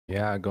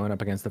Yeah, going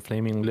up against the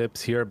Flaming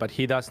Lips here, but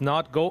he does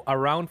not go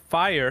around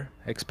fire,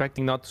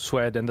 expecting not to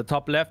sweat. And the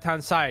top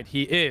left-hand side,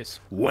 he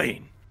is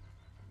Wayne.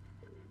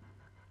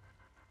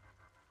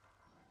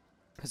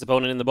 His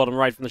opponent in the bottom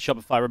right from the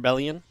Shopify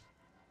Rebellion,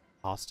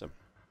 Harstem.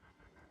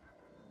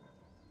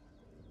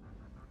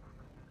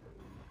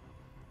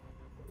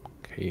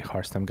 Okay,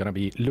 Harstem gonna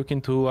be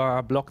looking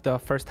to block the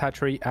first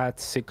hatchery at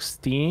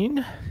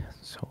 16.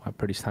 So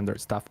pretty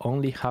standard stuff.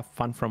 Only have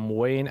fun from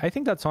Wayne. I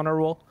think that's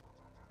honorable.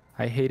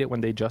 I hate it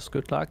when they just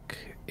good luck.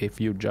 If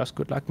you just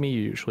good luck me,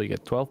 you usually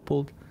get 12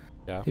 pulled.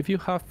 Yeah. If you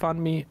have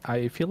fun me,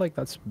 I feel like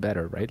that's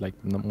better, right? Like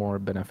more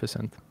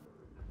beneficent.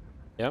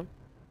 Yeah.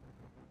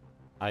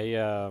 I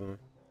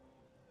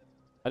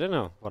don't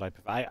know what I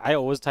prefer. I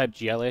always type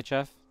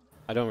GLHF.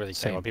 I don't really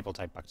say what people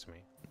type back to me.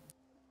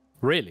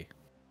 Really?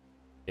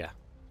 Yeah.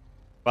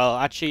 Well,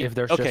 actually, if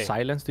there's just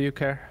silence, do you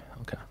care?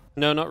 Okay.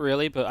 No, not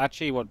really, but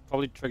actually what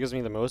probably triggers me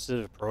the most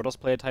is if Protoss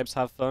player types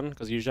have fun,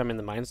 because usually I'm in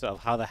the mindset of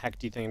how the heck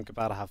do you think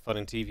about to have fun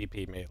in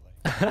TVP melee?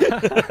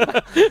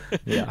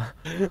 Yeah.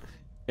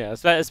 Yeah,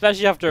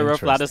 especially after a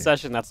rough ladder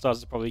session, that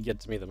starts to probably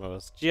get to me the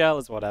most. GL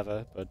is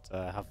whatever, but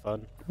have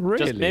fun.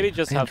 Really? Maybe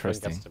just have fun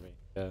gets to me.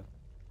 Yeah.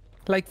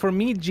 Like for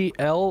me,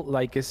 GL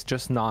like it's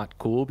just not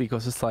cool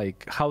because it's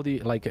like how do you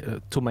like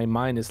to my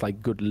mind it's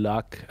like good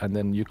luck and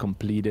then you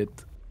complete it,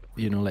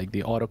 you know, like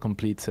the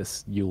autocomplete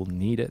says you'll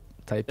need it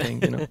type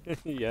thing, you know.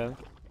 Yeah.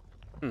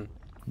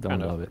 Don't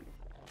love it.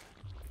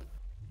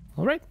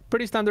 All right,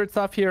 pretty standard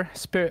stuff here.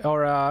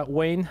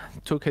 Wayne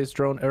took his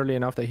drone early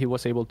enough that he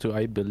was able to,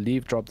 I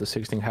believe, drop the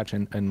 16 hatch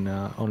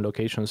on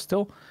location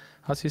still,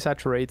 as he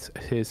saturates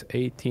his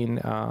 18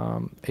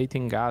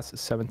 gas,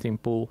 17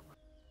 pool,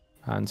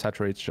 and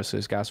saturates just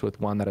his gas with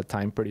 1 at a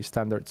time. Pretty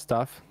standard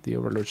stuff. The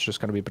Overlord's just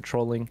going to be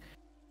patrolling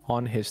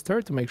on his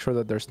third to make sure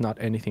that there's not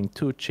anything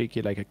too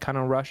cheeky like a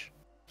cannon rush,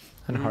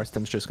 and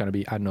Harstem's just going to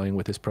be annoying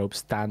with his probe.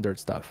 Standard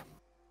stuff.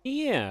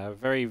 Yeah,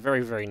 very,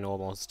 very, very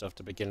normal stuff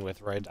to begin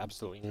with, right?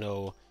 Absolutely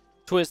no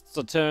twists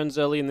or turns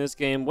early in this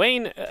game.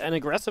 Wayne, an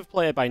aggressive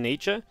player by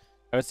nature.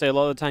 I would say a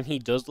lot of the time he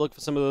does look for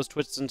some of those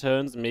twists and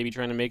turns and maybe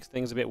trying to make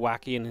things a bit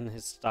wacky in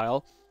his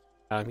style.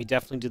 He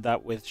definitely did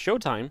that with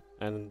Showtime,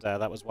 and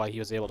that was why he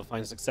was able to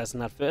find success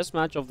in that first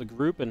match of the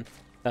group, and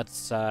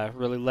that's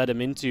really led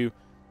him into,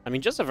 I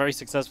mean, just a very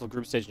successful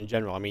group stage in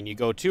general. I mean, you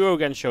go 2-0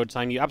 against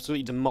Showtime, you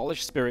absolutely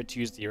demolish Spirit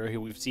 2-0, who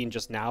we've seen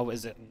just now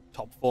is in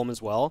top form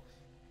as well.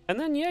 And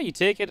then, yeah, you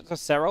take it to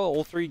Serral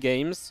all 3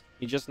 games.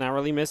 You just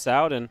narrowly miss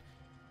out. And,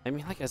 I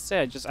mean, like I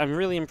said, I'm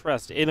really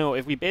impressed. You know,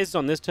 if we based it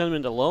on this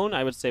tournament alone,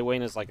 I would say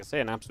Wayne is, like I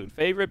say, an absolute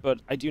favorite. But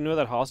I do know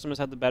that Harstem has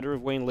had the better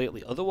of Wayne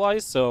lately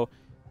otherwise. So,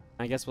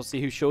 I guess we'll see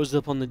who shows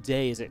up on the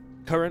day. Is it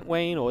current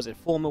Wayne or is it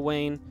former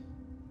Wayne?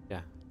 Yeah,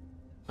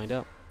 find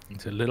out.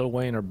 Is it little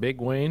Wayne or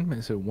big Wayne?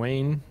 Is it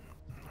Wayne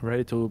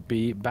ready to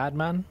be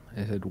Batman?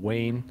 Is it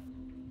Wayne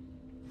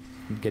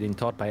getting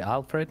taught by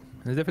Alfred?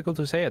 It's difficult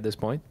to say at this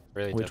point.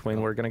 Really which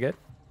Wayne we're gonna get.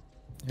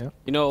 Yeah.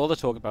 You know, all the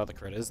talk about the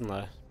critters in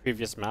the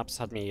previous maps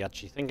had me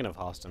actually thinking of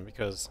Harstem,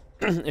 because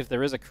if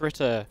there is a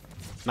critter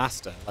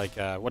master, like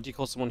what do you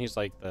call someone who's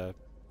like the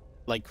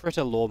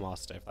critter lore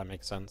master, if that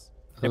makes sense?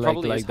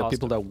 Like the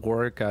people that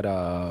work at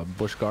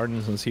Busch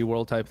Gardens and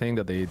SeaWorld type thing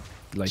that they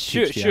like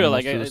teach the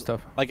like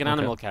stuff. Like an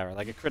animal carer,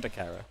 like a critter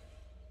carer.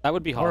 That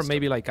would be Harstem. Or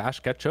maybe like Ash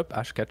Ketchup,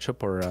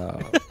 or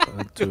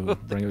to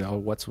bring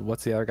what's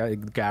the other guy,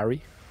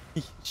 Gary.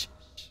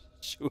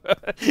 Sure.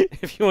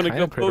 If you want to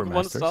go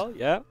Pokemon style,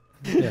 yeah.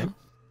 Yeah.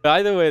 But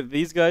either way,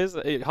 these guys,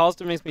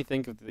 Harstem makes me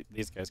think of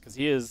these guys because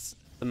he is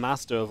the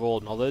master of all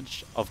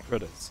knowledge of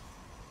critters.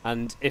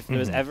 And if there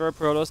was ever a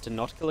Protoss to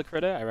not kill a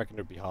critter, I reckon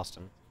it would be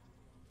Harstem.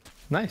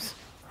 Nice.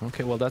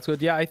 Okay, well, that's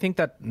good. Yeah, I think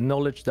that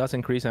knowledge does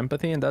increase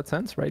empathy in that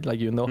sense, right? Like,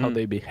 you know how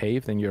they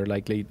behave, then you're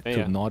likely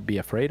to not be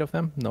afraid of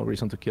them. No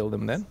reason to kill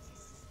them then.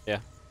 Yeah.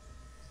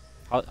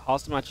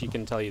 Harstem actually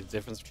can tell you the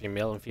difference between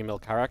male and female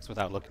Karax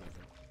without looking at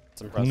them.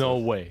 It's impressive. No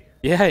way.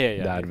 Yeah.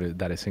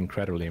 That is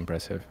incredibly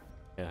impressive.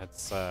 Yeah,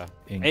 it's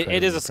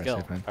it is a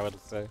skill, man. I would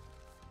say.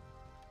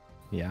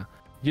 Yeah.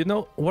 You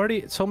know,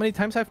 Wardy, so many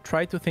times I've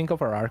tried to think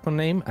of our Archon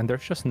name, and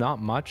there's just not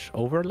much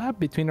overlap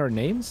between our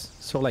names.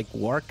 So, like,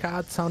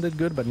 Warcat sounded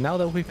good, but now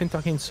that we've been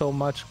talking so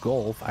much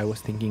golf, I was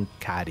thinking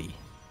Caddy.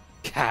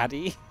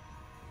 Caddy?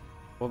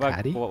 What about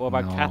Caddy? What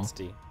about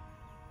Catsty?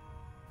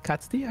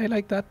 Catsty, I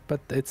like that, but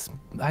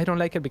I don't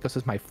like it because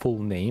it's my full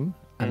name,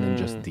 and then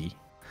just D.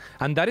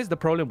 And that is the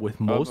problem with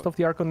most of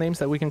the Archon names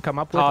that we can come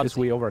up with, is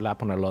we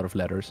overlap on a lot of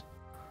letters.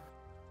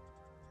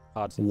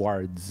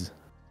 Wards.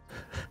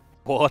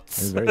 What?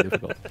 It's very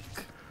difficult.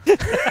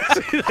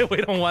 We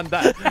don't want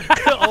that.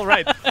 All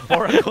right.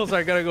 Oracles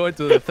are going to go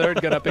into the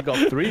third. Going to pick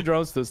up 3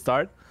 drones to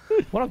start.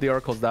 One of the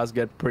Oracles does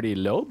get pretty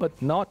low,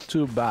 but not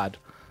too bad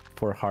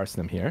for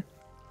Harstem here.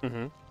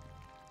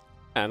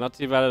 Yeah, not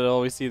too bad at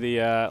all. We see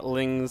the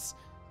Lings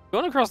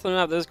going across the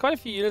map. There's quite a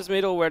few units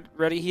made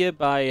already here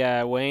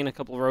by Wayne, a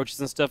couple of roaches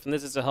and stuff, and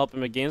this is to help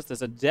him against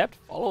this Adept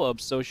follow-up,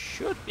 so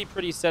should be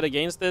pretty set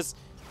against this.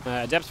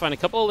 Adepts find a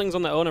couple of Lings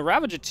on their own. A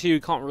Ravager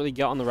 2 can't really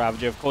get on the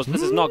Ravager. Of course,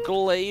 this is not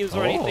Glaives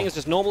or anything. It's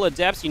just normal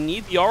Adepts. You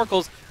need the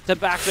Oracles to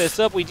back this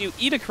up. We do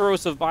eat a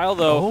Corrosive Bile,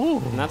 though,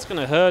 and that's going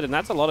to hurt, and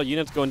that's a lot of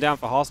units going down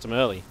for Harstem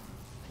early.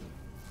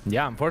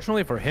 Yeah,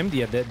 unfortunately for him,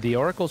 the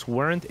Oracles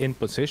weren't in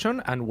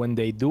position, and when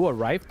they do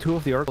arrive, 2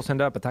 of the Oracles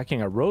ended up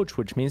attacking a Roach,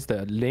 which means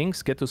the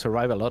Lings get to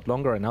survive a lot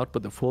longer and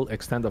output the full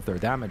extent of their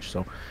damage.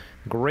 So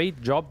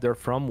great job there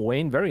from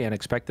Wayne. Very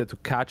unexpected to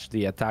catch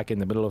the attack in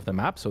the middle of the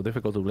map, so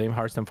difficult to blame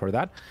Harstem for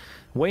that.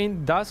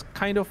 Wayne does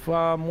kind of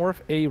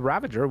morph a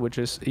Ravager, which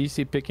is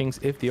easy pickings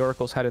if the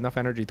Oracles had enough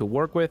energy to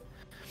work with.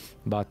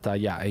 But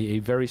yeah, a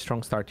very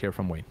strong start here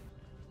from Wayne.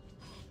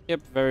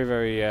 Yep, very,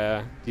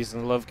 very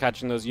decent. Love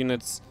catching those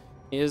units.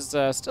 He is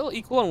still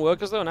equal on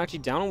workers, though, and actually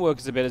down on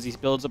workers a bit as he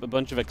builds up a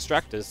bunch of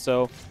extractors.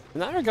 So, in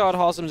that regard,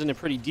 Harstem's in a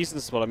pretty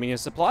decent spot. I mean, his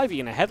supply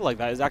being ahead like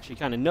that is actually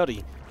kind of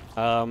nutty,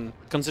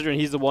 considering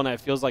he's the one that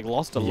feels like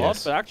lost a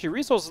lot. But actually,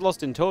 resources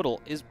lost in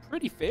total is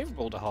pretty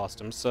favorable to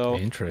Harstem. So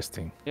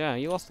interesting. Yeah,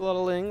 he lost a lot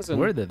of Lings. And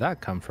where did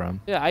that come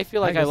from? Yeah, I feel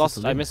like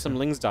I missed some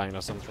Lings dying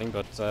or something,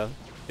 but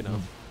you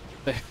know.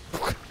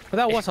 But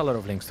that was a lot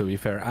of Lings, to be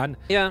fair. And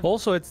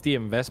also it's the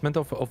investment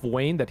of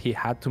Wayne that he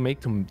had to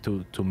make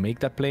to make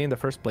that play in the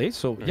first place.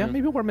 So yeah,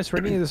 maybe we're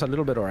misreading this a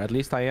little bit, or at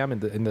least I am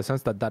in the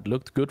sense that that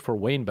looked good for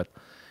Wayne, but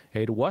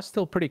it was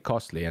still pretty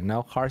costly. And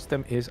now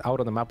Harstem is out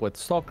on the map with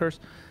Stalkers.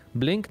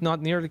 Blink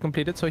not nearly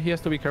completed, so he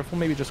has to be careful.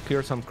 Maybe just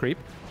clear some creep,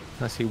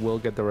 as he will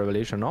get the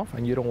Revelation off.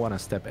 And you don't want to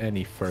step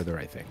any further,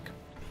 I think.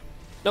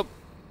 Nope.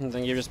 I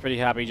think you're just pretty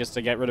happy just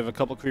to get rid of a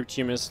couple creep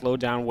tumors, slow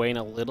down Wayne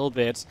a little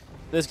bit.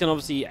 This can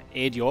obviously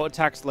aid your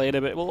attacks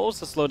later, but it will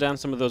also slow down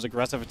some of those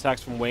aggressive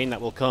attacks from Wayne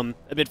that will come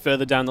a bit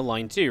further down the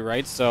line too,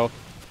 right? So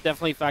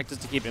definitely factors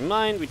to keep in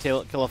mind. We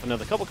kill off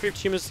another couple creep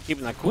tumors,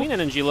 keeping that Queen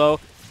energy low.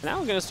 And now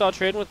we're going to start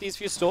trading with these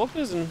few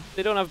Stalkers, and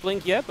they don't have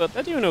Blink yet, but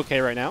they're doing okay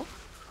right now.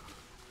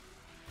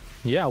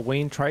 Yeah,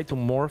 Wayne tried to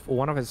morph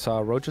one of his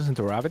Roaches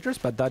into Ravagers,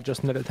 but that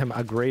just netted him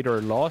a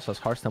greater loss, as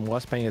Harstem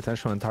was paying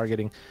attention and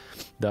targeting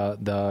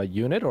the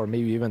unit, or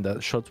maybe even the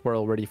shots were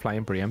already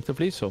flying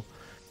preemptively, so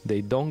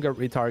they don't get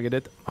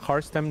retargeted.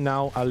 Harstem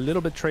now a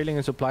little bit trailing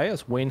in supply,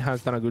 as Wayne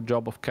has done a good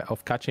job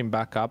of catching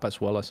back up,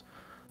 as well as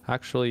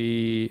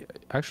actually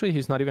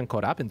he's not even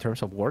caught up in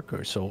terms of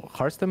workers. So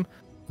Harstem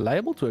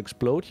liable to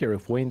explode here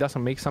if Wayne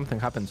doesn't make something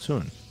happen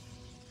soon.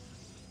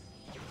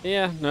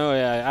 Yeah, no,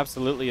 yeah,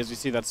 absolutely. As you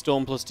see that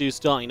Storm +2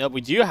 starting up,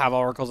 we do have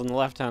Oracles on the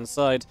left-hand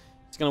side.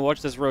 He's going to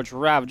watch this Roach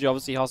Ravage.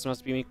 Obviously, Harstem has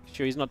to be making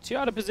sure he's not too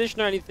out of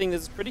position or anything.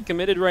 This is pretty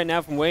committed right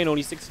now from Wayne,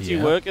 only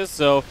 62 workers,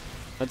 so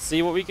let's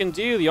see what we can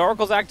do. The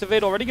Oracles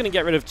activate, already going to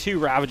get rid of 2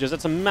 Ravagers.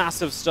 That's a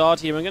massive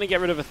start here. We're going to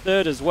get rid of a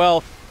 3rd as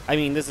well. I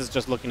mean, this is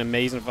just looking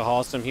amazing for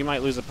Harstem. He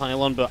might lose a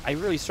pylon, but I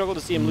really struggle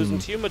to see him losing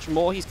too much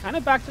more. He's kind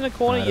of backed in a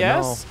corner,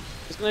 yes.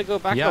 He's going to go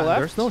back to the left.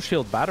 There's no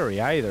shield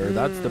battery either.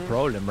 That's the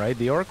problem, right?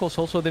 The Oracles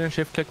also didn't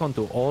shift click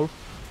onto all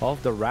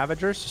of the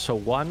Ravagers, so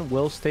one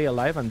will stay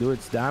alive and do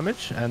its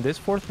damage, and this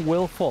 4th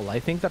will fall. I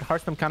think that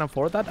Harstem can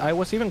afford that. I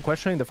was even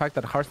questioning the fact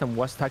that Harstem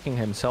was stacking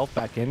himself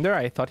back in there.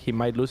 I thought he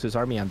might lose his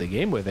army and the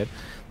game with it.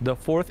 The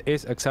 4th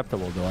is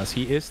acceptable, though, as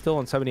he is still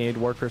on 78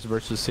 workers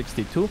versus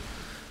 62.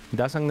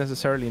 Doesn't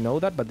necessarily know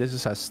that, but this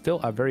is still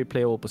a very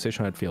playable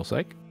position, it feels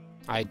like.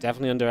 I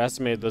definitely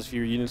underestimated those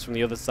few units from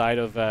the other side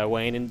of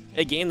Wayne, and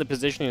again the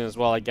positioning as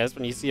well. I guess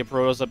when you see a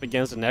Protoss up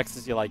against a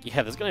Nexus, you're like,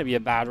 yeah, there's going to be a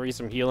battery,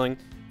 some healing,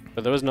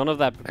 but there was none of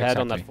that prepared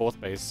on that 4th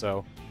base.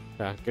 So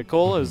good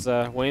call as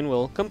Wayne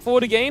will come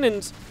forward again,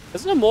 and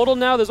there's an Immortal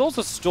now. There's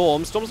also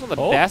Storm. Storm's not the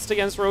best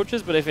against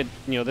Roaches, but if it,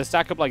 they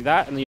stack up like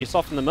that and you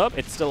soften them up,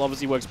 it still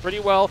obviously works pretty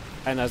well.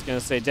 And I was going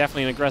to say,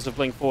 definitely an aggressive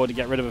blink forward to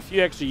get rid of a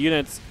few extra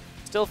units.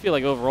 Still feel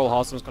like overall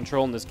Harstem's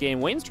controlling this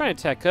game. Wayne's trying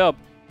to tech up.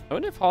 I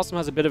wonder if Harstem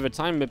has a bit of a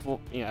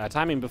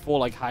timing before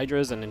like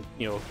Hydras and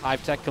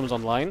Hive Tech comes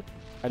online.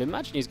 I'd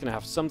imagine he's going to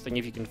have something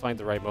if he can find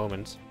the right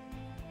moment.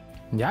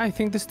 Yeah, I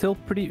think this still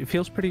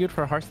feels pretty good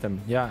for Harstem.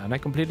 Yeah, and I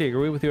completely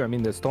agree with you. I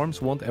mean, the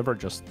Storms won't ever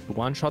just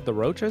one-shot the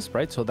Roaches,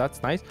 right? So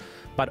that's nice.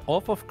 But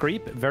off of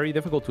creep, very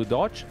difficult to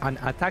dodge. And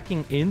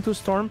attacking into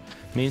Storm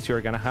means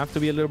you're going to have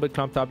to be a little bit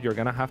clumped up. You're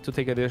going to have to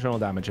take additional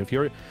damage. If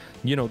you're,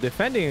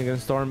 defending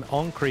against Storm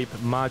on creep,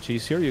 much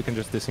easier. You can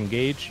just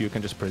disengage. You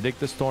can just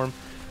predict the Storm,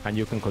 and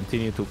you can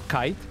continue to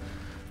kite.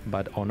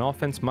 But on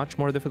offense, much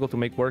more difficult to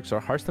make work. So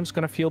Harstem's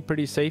going to feel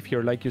pretty safe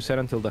here, like you said,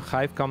 until the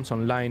Hive comes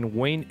online.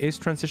 Wayne is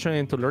transitioning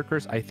into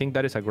Lurkers. I think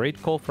that is a great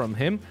call from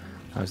him,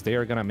 as they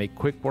are going to make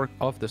quick work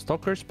of the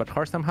Stalkers. But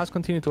Harstem has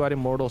continued to add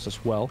Immortals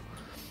as well,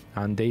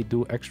 and they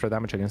do extra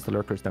damage against the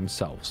Lurkers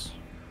themselves.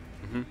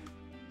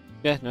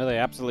 Yeah, no, they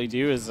absolutely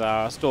do, as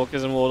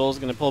Stalkers and Immortals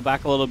going to pull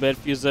back a little bit.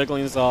 Few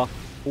Zerglings are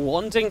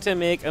wanting to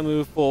make a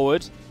move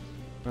forward.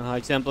 High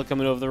Templar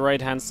coming over the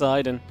right-hand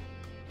side, and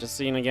just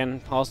seeing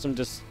again, Harstem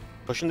just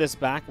pushing this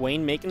back.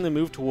 Wayne making the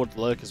move towards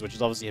Lurkers, which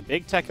is obviously a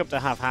big tech up to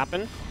have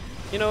happen.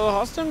 You know,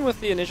 Harstem with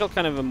the initial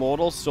kind of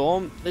Immortal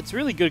Storm, it's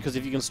really good because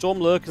if you can Storm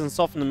Lurkers and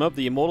soften them up,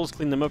 the Immortals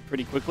clean them up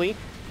pretty quickly.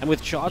 And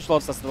with Charge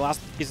Lots, that's the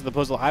last piece of the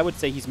puzzle I would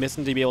say he's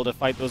missing to be able to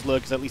fight those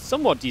Lurkers at least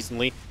somewhat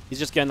decently. He's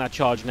just getting that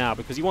charge now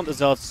because you want the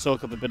Zealots to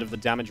soak up a bit of the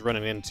damage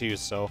running in too.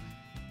 So,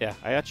 yeah,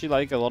 I actually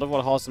like a lot of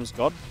what Harstem's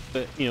got,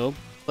 but, you know,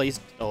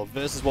 placed or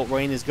versus what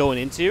Wayne is going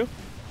into.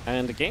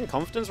 And again,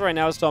 confidence right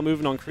now to start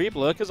moving on creep.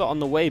 Lurkers are on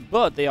the way,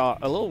 but they are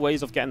a little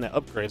ways off getting their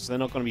upgrades, so they're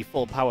not going to be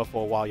full power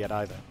for a while yet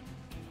either.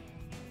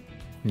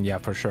 Yeah,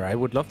 for sure. I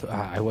would love to.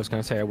 I was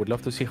gonna say I would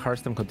love to see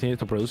Harstem continue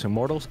to produce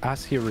Immortals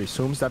as he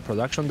resumes that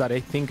production. That I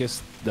think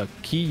is the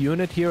key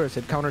unit here, as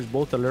it counters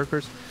both the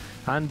Lurkers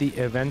and the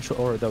eventual,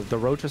 or the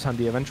Roaches and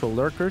the eventual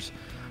Lurkers.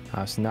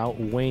 As now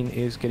Wayne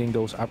is getting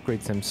those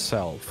upgrades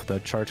himself. The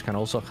charge can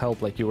also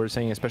help, like you were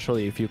saying,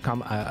 especially if you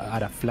come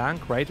at a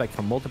flank, right? Like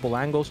from multiple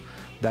angles.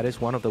 That is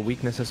one of the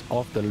weaknesses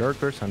of the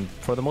Lurkers, and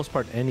for the most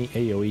part, any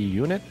AoE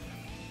unit.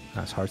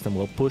 As Harstem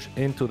will push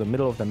into the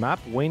middle of the map.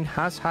 Wayne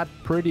has had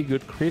pretty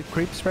good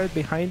creep spread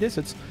behind this.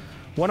 It's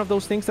one of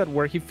those things that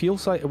where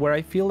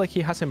I feel like he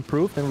has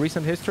improved in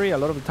recent history. A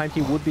lot of the time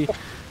he would be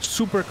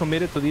super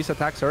committed to these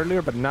attacks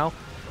earlier, but now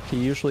he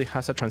usually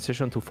has a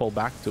transition to fall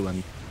back to,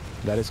 and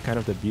that is kind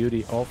of the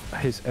beauty of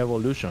his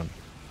evolution.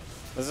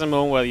 This is a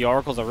moment where the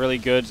Oracles are really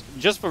good.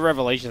 Just for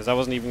Revelations, I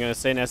wasn't even going to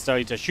say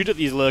necessarily to shoot at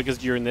these Lurkers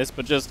during this,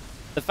 but just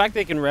the fact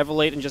they can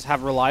Revelate and just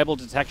have reliable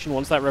detection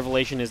once that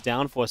Revelation is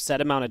down for a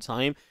set amount of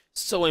time,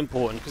 so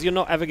important, because you're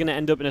not ever going to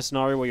end up in a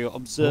scenario where your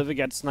Observer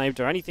gets sniped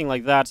or anything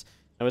like that.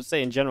 I would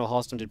say in general,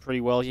 Harstem did pretty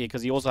well here,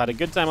 because he also had a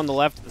good time on the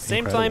left at the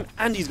same time,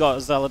 and he's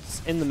got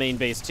Zealots in the main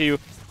base too.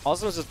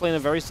 Harstem's just playing a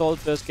very solid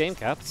first game,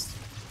 Cats.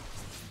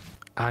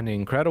 An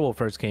incredible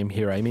first game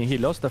here. I mean, he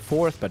lost the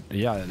fourth, but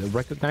yeah,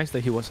 recognized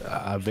that he was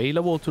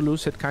available to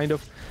lose it, kind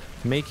of.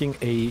 Making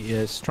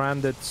a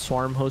stranded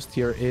Swarm host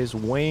here is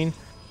Wayne,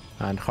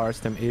 and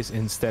Harstem is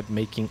instead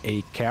making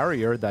a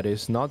carrier that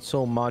is not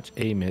so much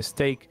a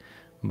mistake,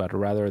 but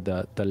rather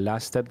the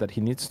last step that he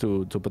needs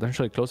to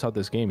potentially close out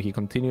this game. He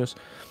continues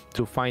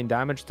to find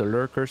damage. The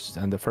Lurkers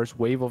and the first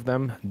wave of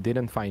them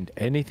didn't find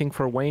anything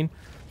for Wayne,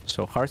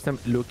 so Harstem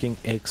looking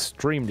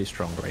extremely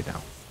strong right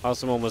now.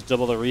 Harstem almost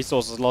double the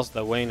resources lost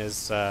that Wayne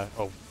is,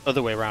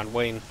 other way around,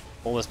 Wayne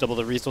almost double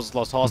the resources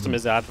lost Harstem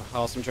is at.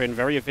 Harstem trading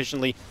very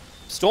efficiently.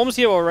 Storms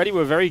here already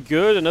were very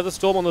good. Another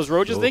storm on those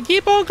Roaches. They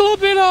keep on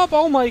clumping up.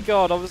 Oh my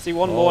god. Obviously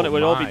one more and it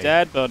would all be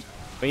dead, but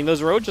I mean,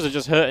 those Roaches are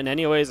just hurting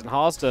anyways, and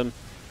Harstem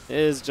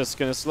is just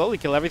going to slowly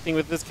kill everything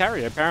with this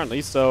carrier,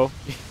 apparently. So,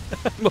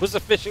 most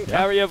efficient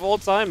carrier of all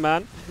time,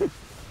 man.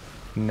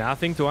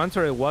 Nothing to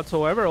answer it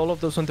whatsoever. All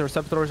of those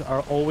interceptors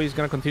are always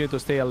going to continue to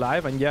stay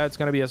alive, and yeah, it's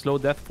going to be a slow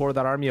death for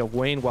that army of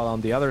Wayne, while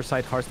on the other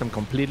side, Harstem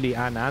completely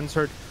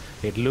unanswered.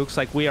 It looks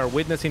like we are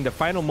witnessing the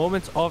final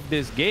moments of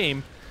this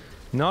game.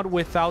 Not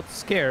without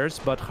scares,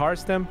 but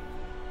Harstem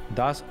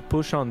does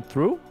push on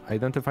through,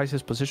 identifies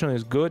his position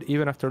is good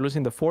even after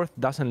losing the fourth,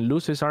 doesn't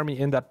lose his army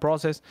in that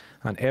process,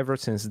 and ever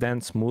since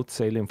then, smooth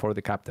sailing for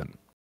the captain.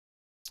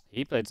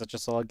 He played such a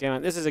solid game,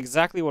 and this is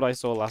exactly what I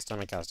saw last time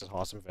I casted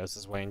Harstem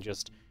versus Wayne.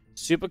 Just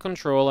super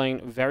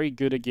controlling, very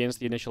good against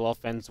the initial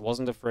offense,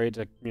 wasn't afraid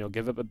to, you know,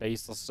 give up a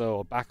base or so,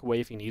 or back away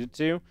if he needed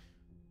to,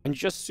 and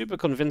just super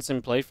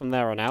convincing play from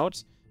there on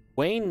out.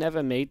 Wayne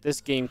never made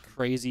this game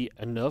crazy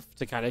enough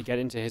to kind of get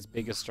into his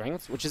biggest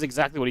strengths, which is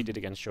exactly what he did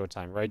against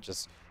Showtime, right?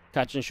 Just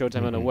catching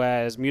Showtime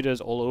unawares, mutas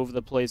all over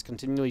the place,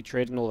 continually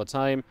trading all the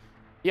time.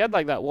 He had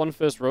like that one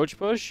first Roach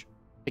push,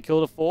 they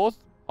killed a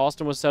fourth,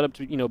 Harstem was set up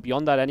to, you know,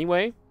 beyond that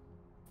anyway,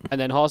 and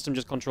then Harstem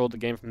just controlled the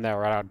game from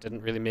there out,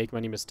 didn't really make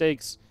many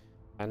mistakes,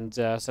 and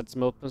sets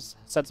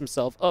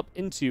himself up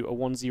into a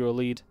 1-0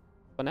 lead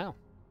for now.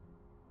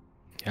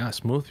 Yeah,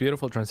 smooth,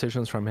 beautiful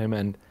transitions from him,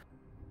 and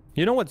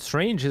you know what's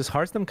strange is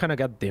Harstem kind of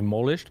got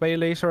demolished by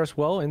Laser as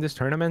well in this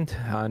tournament,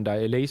 and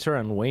Laser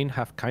and Wayne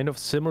have kind of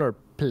similar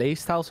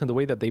playstyles in the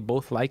way that they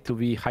both like to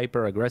be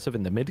hyper-aggressive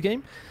in the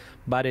mid-game,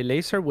 but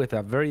Laser with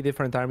a very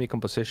different army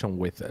composition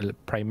with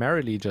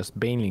primarily just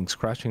Banelings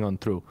crashing on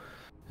through.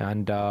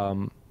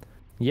 And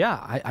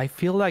yeah, I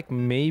feel like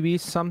maybe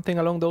something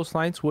along those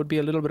lines would be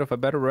a little bit of a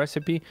better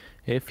recipe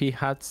if he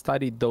had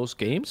studied those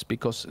games,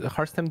 because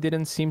Harstem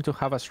didn't seem to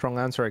have a strong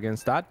answer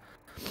against that.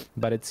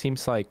 But it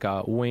seems like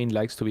Wayne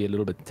likes to be a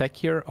little bit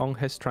techier on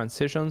his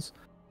transitions,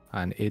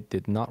 and it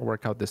did not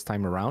work out this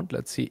time around.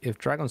 Let's see if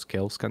Dragon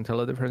Scales can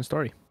tell a different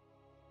story.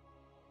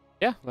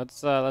 Yeah,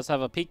 let's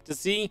have a peek to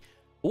see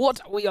what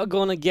we are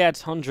gonna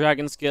get on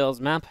Dragon Scales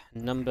map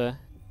number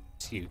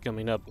 2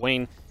 coming up.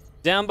 Wayne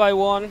down by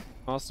 1,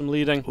 Harstem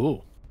leading.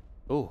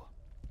 Ooh,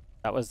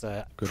 that was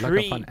a good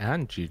luck, fun,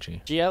 and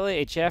GG.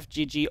 GLA, HF,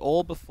 GG,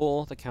 all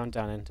before the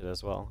countdown ended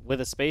as well, with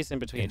a space in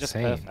between.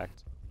 Insane. Just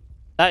perfect.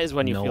 That is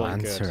when you're feeling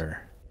good.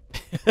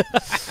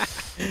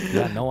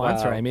 Yeah, no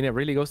answer. I mean, it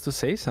really goes to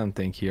say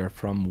something here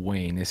from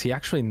Wayne. Is he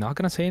actually not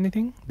gonna say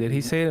anything? Did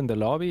he say it in the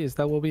lobby? Is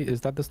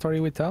that the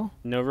story we tell?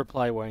 No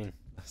reply, Wayne.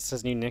 That's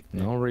his new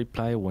nickname. No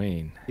reply,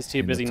 Wayne. He's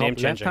too busy name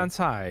changing. Left-hand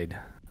side.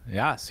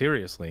 Yeah,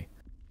 seriously.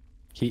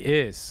 He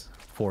is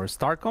for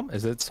StarCom.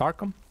 Is it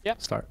StarCom?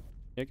 Yep. Start.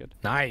 You're good.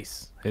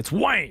 Nice. It's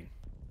Wayne.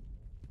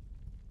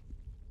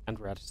 And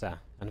Radita.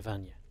 And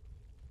Vanya.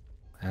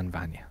 And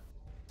Vanya.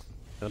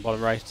 In the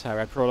bottom right,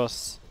 Red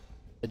Protoss.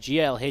 The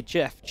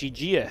GLHF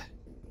GG.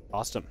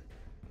 Harstem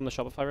from the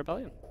Shopify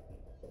Rebellion.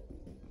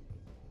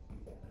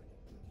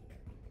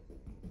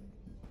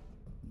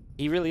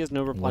 He really is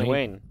no reply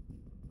Wayne.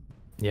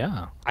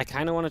 Yeah. I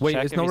kind of want to check.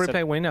 Wait, it's no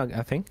reply Wayne,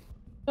 I think?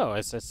 No,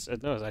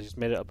 no, I just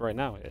made it up right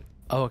now.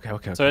 Oh,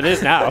 okay. So it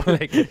is now.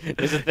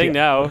 It's a thing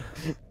now.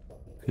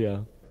 Yeah.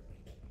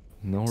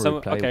 No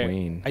reply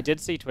Wayne. I did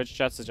see Twitch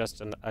chat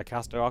suggest a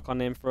caster icon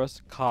name for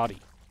us. Cardi.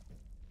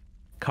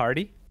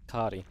 Cardi?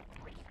 Cardi.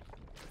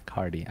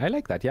 Cardi. I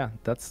like that, yeah.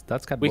 That's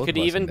got We both could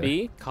of us even in there.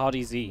 be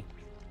Cardi Z.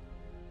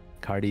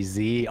 Cardi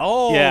Z.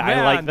 Oh, yeah, man,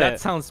 I like that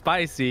sounds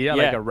spicy. Yeah,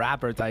 like a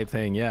rapper type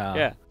thing, yeah.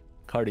 Yeah.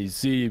 Cardi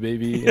Z,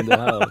 baby, in the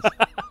house.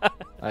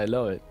 I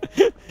love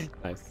it.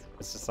 Nice.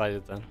 It's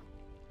decided then.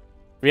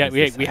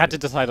 We had to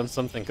decide on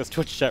something because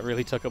Twitch chat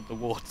really took up the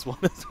wards one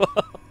as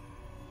well.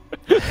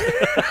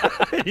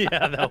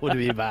 Yeah, that would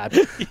be bad.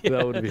 Yeah.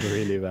 That would be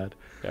really bad.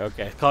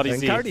 Okay, Cardi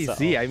Z. Cardi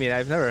Z, I mean,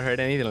 I've never heard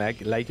anything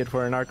like it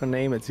for an Archon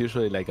name. It's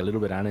usually like a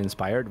little bit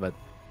uninspired, but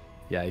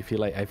yeah, I feel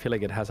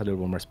like it has a little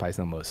bit more spice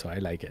than most, so I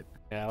like it.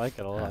 Yeah, I like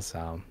it a lot. Has,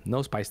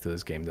 no spice to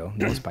this game though.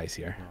 No spice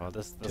here. Oh,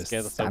 this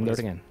just standard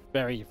again.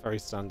 Very, very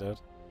standard.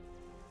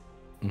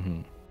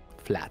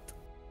 Flat.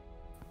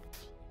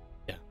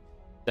 Yeah,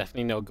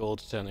 definitely no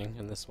gold turning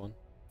in this one.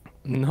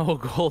 No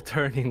gold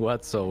turning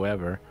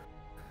whatsoever.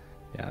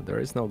 Yeah, there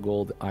is no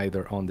gold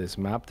either on this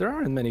map. There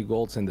aren't many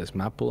golds in this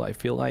map pool, I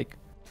feel like.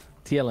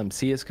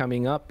 TLMC is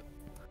coming up.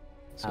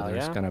 So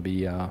there's going to be,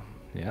 yeah,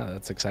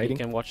 that's exciting.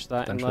 You can watch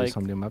that in like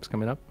some new maps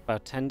coming up.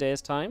 About 10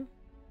 days' time.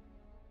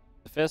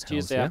 The first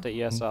Tuesday after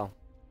ESL.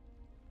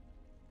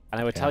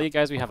 And I would tell you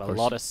guys we have a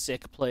lot of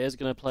sick players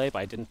going to play, but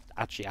I didn't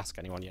actually ask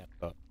anyone yet.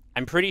 But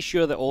I'm pretty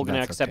sure they're all going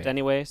to accept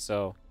anyway,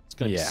 so it's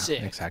going to be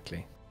sick. Yeah,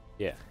 exactly.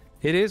 Yeah.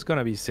 It is going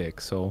to be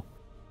sick, so...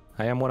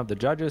 I am one of the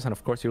judges, and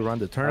of course you run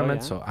the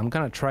tournament, so I'm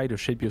going to try to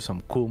ship you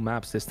some cool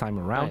maps this time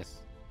around.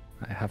 Nice.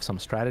 I have some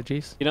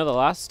strategies. You know, the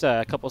last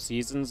couple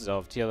seasons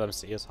of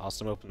TLMC as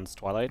Harstem opens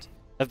Twilight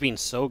have been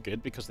so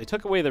good because they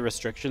took away the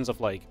restrictions of,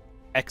 like,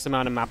 X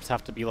amount of maps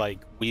have to be, like,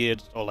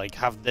 weird or, like,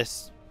 have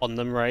this on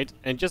them, right?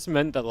 And it just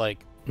meant that,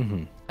 like,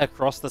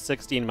 across the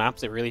 16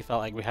 maps, it really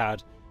felt like we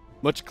had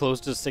much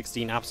closer to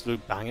 16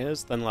 absolute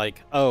bangers than,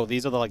 like, oh,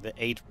 these are, the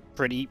 8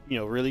 pretty,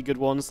 really good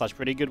ones /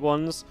 pretty good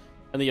ones.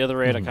 And the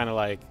other 8 are kind of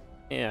like,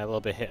 yeah, a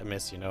little bit hit or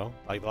miss,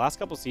 Like, the last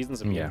couple seasons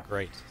have been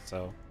great.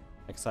 So,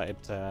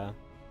 excited to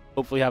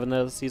hopefully have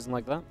another season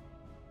like that.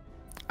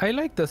 I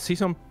like the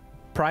season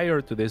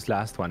prior to this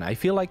last one. I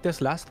feel like this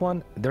last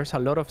one, there's a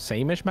lot of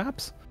same-ish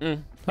maps.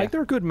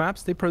 They're good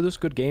maps. They produce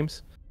good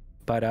games.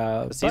 But,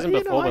 the season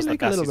before was I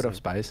like a little bit of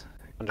spice.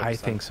 100%. I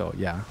think so,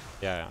 yeah.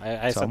 Yeah,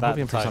 I so said I'm that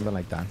hoping for something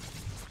like that.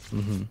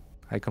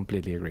 I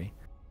completely agree.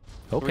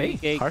 Okay,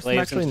 Harstem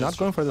actually not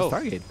going for the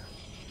Stargate.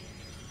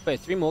 Wait,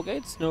 3 more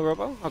gates? No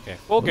robo? Okay,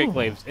 4 gate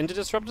glaives. Into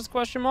disruptors,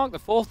 question mark? The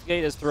 4th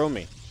gate has thrown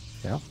me.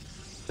 Yeah.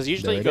 Because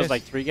usually it goes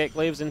like 3 gate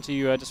glaives into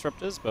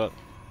disruptors, but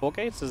 4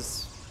 gates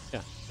is, a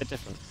bit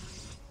different.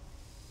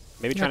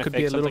 Maybe trying to could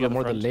be a little bit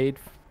more delayed.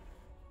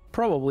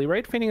 Probably,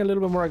 right? Feeling a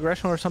little bit more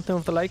aggression or something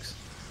with the likes.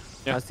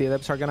 Yeah. As the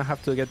adepts are going to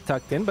have to get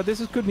tucked in. But this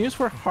is good news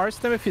for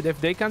Harstem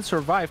if they can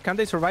survive. Can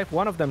they survive?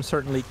 One of them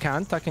certainly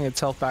can, tucking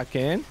itself back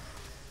in.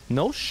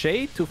 No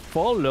shade to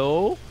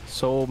follow,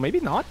 so maybe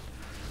not.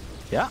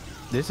 Yeah.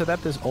 This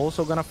adept is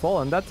also going to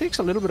fall, and that takes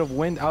a little bit of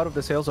wind out of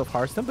the sails of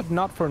Harstem, but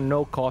not for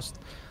no cost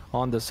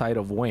on the side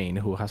of Wayne,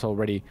 who has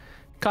already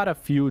cut a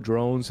few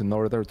drones in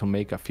order to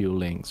make a few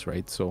links,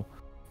 right? So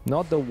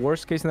not the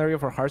worst case scenario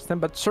for Harstem,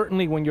 but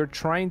certainly when you're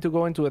trying to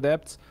go into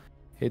adepts,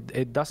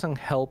 it doesn't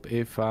help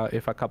if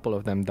a couple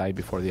of them die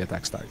before the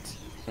attack starts,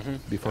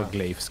 before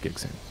Glaives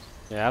kicks in.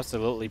 Yeah,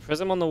 absolutely.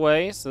 Prism on the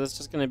way, so that's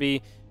just going to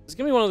be... It's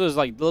going to be one of those,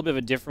 like, little bit of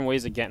a different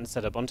ways of getting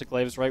set up onto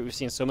Glaives, right? We've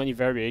seen so many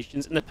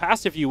variations. In the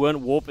past, if you weren't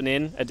warping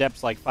in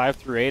Adepts, like, 5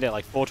 through 8 at,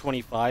 like,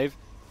 425,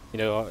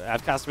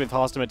 I've cast with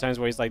Harstem at times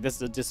where he's like, this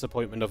is a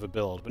disappointment of a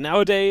build. But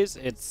nowadays,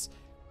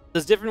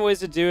 there's different ways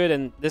to do it,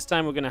 and this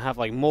time we're going to have,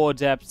 like, more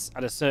Adepts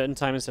at a certain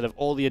time instead of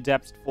all the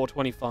Adepts at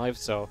 425,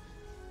 so...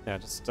 Yeah,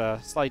 just a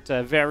slight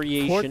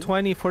variation.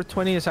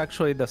 420 is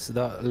actually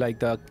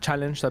the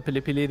challenge that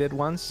Pilipili did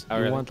once. Oh,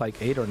 you really? want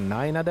like 8 or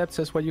 9 adepts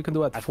is what you can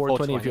do at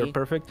 420 if you're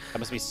perfect. That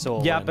must be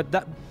so yeah,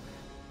 but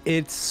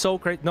it's so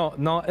great. No,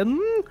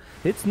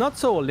 it's not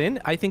so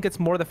all-in. I think it's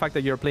more the fact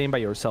that you're playing by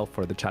yourself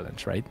for the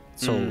challenge, right?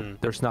 So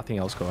there's nothing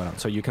else going on.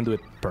 So you can do it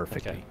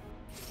perfectly. Okay.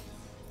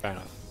 Fair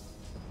enough.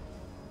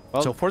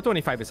 Well, so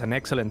 425 is an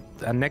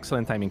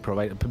excellent timing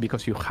provider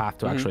because you have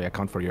to actually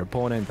account for your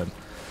opponent and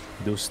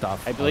do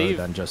stuff other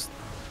than just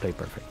play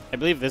perfect. I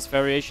believe this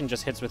variation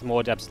just hits with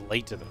more depths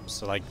later though.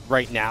 So like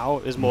right now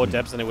is more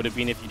depths than it would have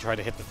been if you tried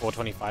to hit the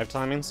 425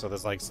 timing. So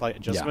there's like slight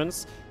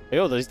adjustments. Yeah.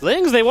 Yo, these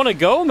Lings, they want to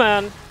go,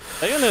 man.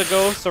 They're gonna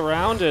go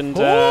surround and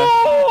the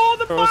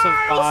throw some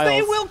files, they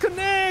files. will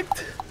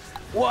connect.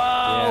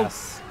 Wow.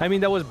 Yes. I mean,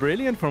 that was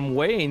brilliant from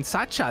Wayne.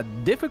 Such a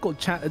difficult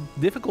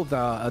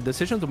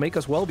decision to make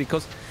as well,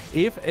 because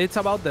if it's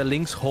about the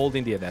Lynx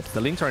holding the Adepts, the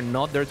Lynx are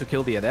not there to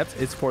kill the Adepts,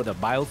 it's for the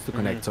Biles to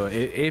connect. So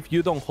if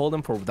you don't hold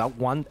them for that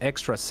 1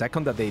 extra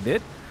second that they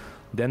did,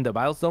 then the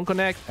Biles don't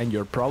connect and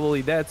you're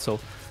probably dead. So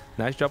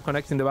nice job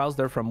connecting the Biles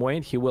there from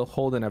Wayne. He will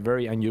hold in a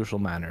very unusual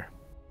manner.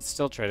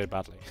 Still traded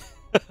badly.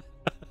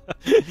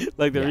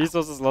 Like the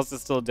resources lost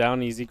is still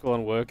down. He's equal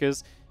on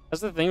workers.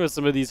 That's the thing with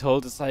some of these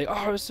holds. It's like,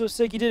 oh, it was so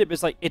sick he did it. But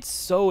it's like, it's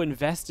so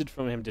invested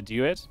from him to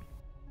do it.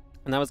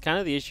 And that was kind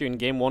of the issue in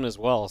game 1 as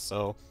well.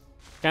 So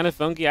kind of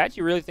funky. I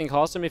actually really think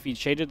Harstem, if he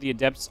shaded the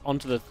Adepts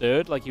onto the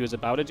 3rd like he was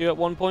about to do at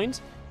one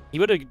point, he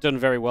would have done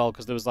very well,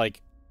 because there was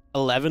like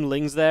 11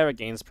 Lings there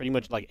against pretty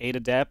much like 8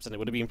 Adepts, and it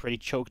would have been pretty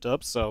choked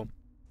up. So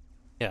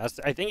yeah,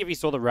 I think if he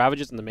saw the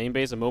Ravages in the main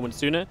base a moment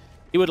sooner,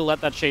 he would have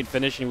let that shade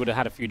finish, and he would have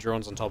had a few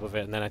drones on top of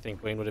it, and then I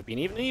think Wayne would have been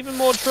even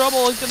more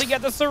trouble. He's going to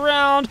get the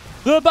surround.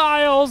 The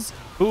Biles.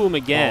 Boom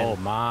again. Oh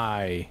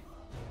my.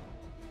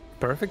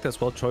 Perfect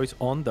as well choice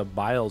on the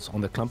Biles,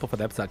 on the clump of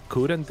Adepts that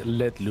couldn't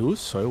let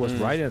loose. So it was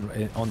right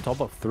on top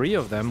of 3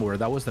 of them, where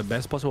that was the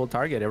best possible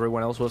target.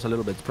 Everyone else was a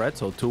little bit spread,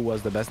 so 2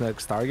 was the best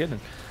next target. And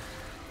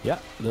yeah,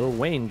 little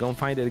Wayne gonna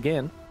find it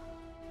again.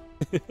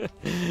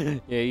 Yeah,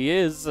 he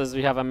is, as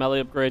we have a melee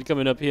upgrade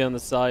coming up here on the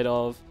side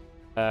of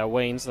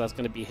Wayne, so that's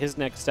going to be his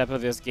next step of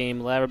this game.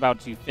 They're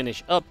about to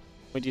finish up.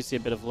 We do see a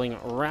bit of Ling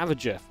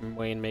Ravager from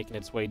Wayne making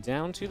its way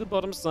down to the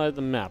bottom side of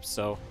the map.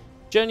 So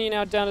journeying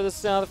out down to the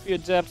south, a few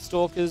Adept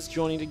Stalkers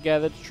joining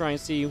together to try and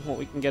see what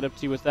we can get up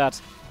to with that.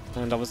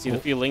 And obviously the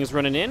few Lings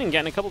running in and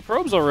getting a couple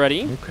probes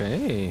already.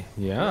 Okay,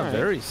 yeah,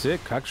 very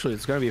sick. Actually,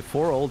 it's going to be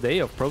 4 all day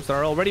of probes that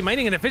are already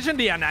mining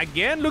inefficiently. And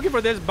again, looking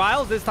for this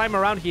Biles. This time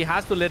around, he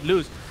has to let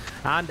loose.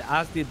 And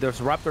as the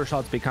Disruptor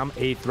shots become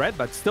a threat,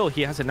 but still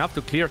he has enough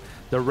to clear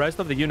the rest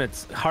of the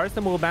units.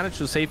 Harstem will manage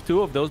to save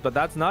 2 of those, but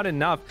that's not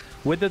enough.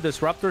 With the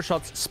Disruptor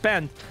shots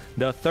spent,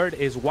 the 3rd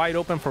is wide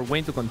open for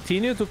Wayne to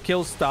continue to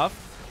kill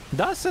stuff.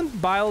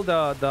 Doesn't bile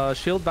the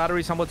shield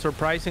battery, somewhat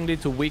surprisingly,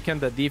 to weaken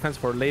the defense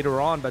for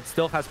later on, but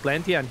still has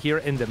plenty. And here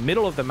in the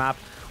middle of the map,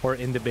 or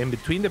in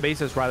between the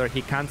bases rather,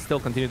 he can still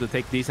continue to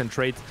take decent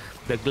trades.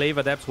 The Glaive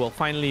Adepts will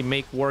finally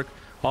make work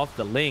of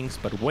the Lynx,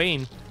 but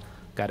Wayne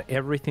got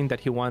everything that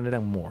he wanted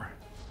and more.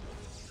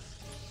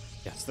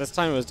 Yes, this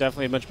time it was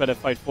definitely a much better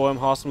fight for him.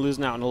 Harstem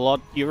losing out on a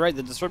lot. You're right,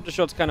 the Disruptor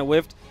shots kind of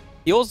whiffed.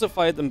 He also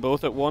fired them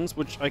both at once,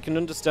 which I can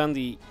understand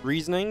the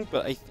reasoning,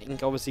 but I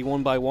think obviously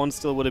 1 by 1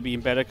 still would have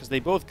been better, because they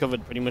both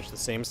covered pretty much the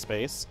same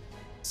space.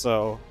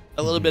 So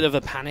a little bit of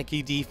a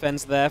panicky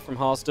defense there from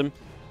Harstem,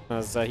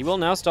 as he will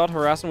now start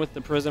harassing with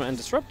the Prism and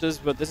Disruptors,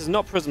 but this is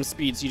not Prism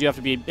speed, so you do have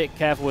to be a bit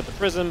careful with the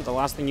Prism. The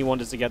last thing you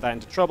want is to get that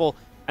into trouble,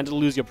 and to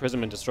lose your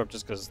Prism and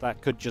Disruptors, because that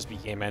could just be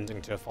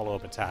game-ending to a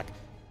follow-up attack.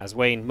 As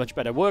Wayne, much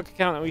better work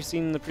account that we've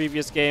seen in the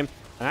previous game,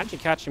 and actually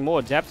catching more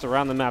Adepts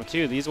around the map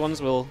too. These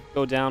ones will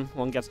go down,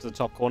 one gets to the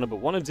top corner, but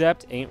 1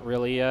 Adept ain't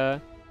really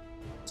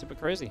super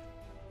crazy.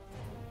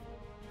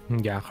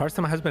 Yeah,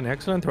 Harstem has been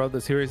excellent throughout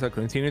the series that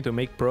continue to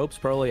make probes,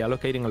 probably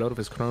allocating a lot of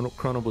his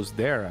chrono boost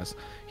there, as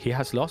he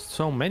has lost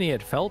so many,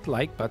 it felt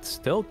like, but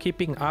still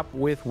keeping up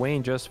with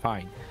Wayne just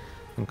fine.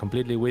 And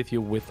completely with you,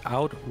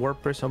 without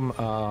Warp Prism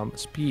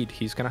speed,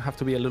 he's gonna have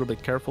to be a little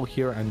bit careful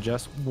here and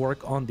just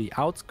work on the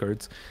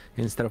outskirts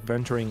instead of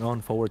venturing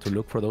on forward to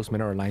look for those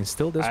mineral lines.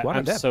 Still this one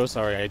Adept. I'm so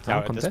sorry, I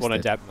doubted this 1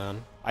 Adept,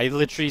 man. I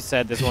literally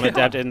said this 1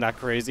 Adept isn't that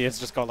crazy. It's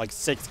just got like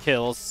 6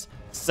 kills,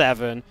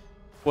 7.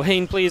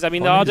 Wayne, please. I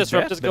mean, there are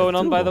Disruptors going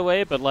on, by the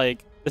way, but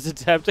like, this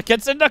Adept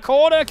gets in the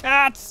corner,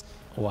 cats!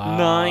 Wow.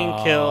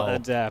 9 kill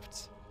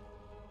Adept.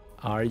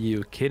 Are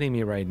you kidding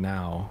me right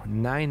now?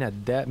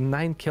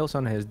 9 kills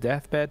on his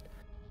deathbed?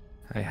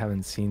 I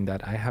haven't seen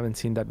that. I haven't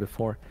seen that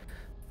before.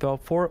 The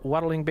 4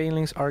 Waddling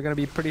Banelings are going to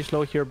be pretty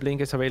slow here. Blink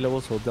is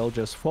available, so they'll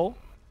just fall.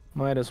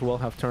 Might as well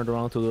have turned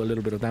around to do a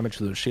little bit of damage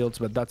to the shields,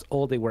 but that's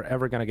all they were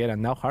ever going to get.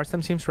 And now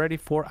Harstem seems ready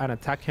for an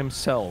attack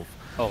himself.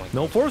 Oh my God.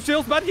 No Force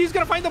Shields, but he's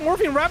going to find the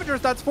Morphine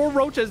Ravagers. That's 4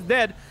 Roaches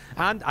dead.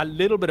 And a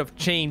little bit of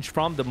change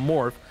from the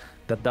Morph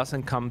that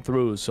doesn't come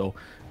through. So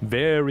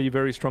very,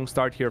 very strong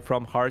start here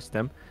from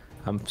Harstem.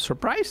 I'm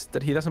surprised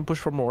that he doesn't push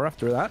for more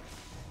after that.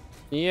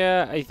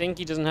 Yeah, I think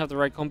he doesn't have the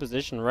right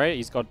composition, right?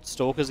 He's got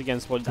Stalkers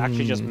against what's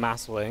actually just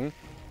Massling.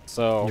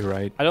 So you're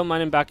right. I don't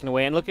mind him backing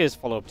away. And look at his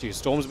follow-up too.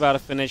 Storm's about to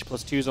finish,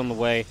 +2's on the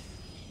way.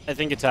 I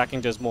think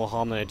attacking does more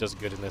harm than it does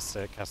good in this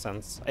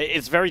sense.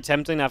 It's very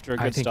tempting after a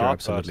good I think start. You're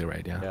absolutely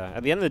right, yeah. Yeah.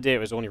 At the end of the day, it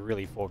was only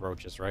really 4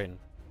 Roaches, right? And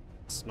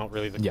it's not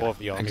really the core of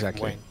the army.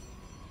 Exactly.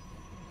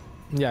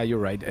 Yeah, you're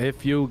right.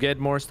 If you get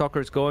more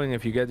Stalkers going,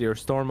 if you get your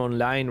Storm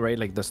online, right,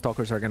 like the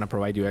Stalkers are going to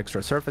provide you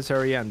extra surface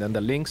area, and then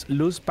the Lynx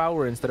lose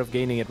power instead of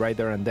gaining it right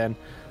there and then.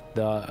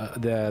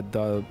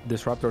 The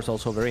Disruptor is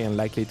also very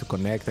unlikely to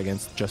connect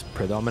against just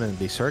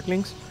predominantly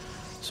Circlings.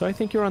 So I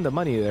think you're on the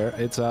money there.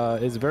 It's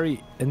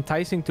very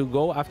enticing to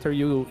go after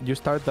you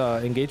start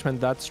the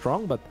engagement that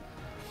strong, but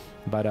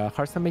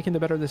Harstem making the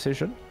better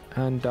decision,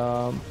 and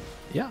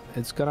yeah,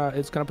 it's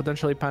gonna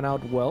potentially pan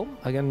out well.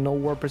 Again, no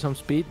Warp Prism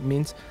speed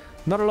means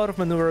not a lot of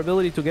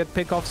maneuverability to get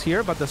pickoffs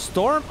here, but the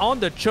Storm on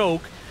the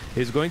choke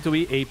is going to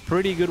be a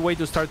pretty good way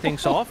to start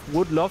things off.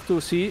 Would love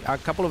to see a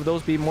couple of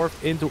those be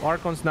morphed into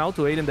Archons now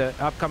to aid in the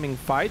upcoming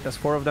fight, as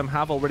 4 of them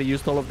have already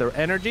used all of their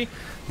energy.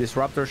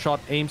 Disruptor shot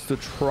aims to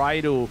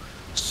try to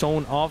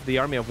zone off the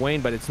army of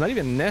Wayne, but it's not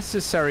even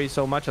necessary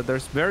so much that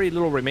there's very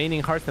little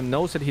remaining. Harstem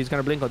knows it. He's going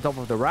to blink on top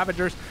of the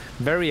Ravagers.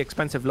 Very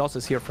expensive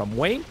losses here from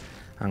Wayne.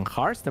 And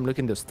Harstem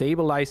looking to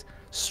stabilize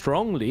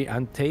strongly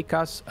and take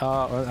us,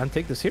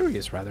 take the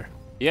series, rather.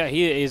 Yeah,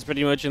 he is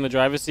pretty much in the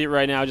driver's seat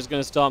right now. Just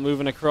going to start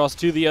moving across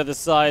to the other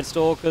side.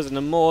 Stalkers and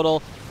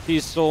Immortal.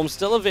 These Storms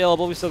still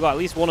available. We've still got at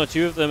least 1 or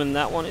 2 of them, and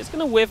that one is going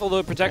to whiff, although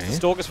it protects the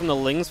Stalkers from the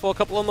Lings for a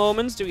couple of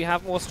moments. Do we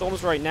have more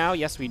Storms right now?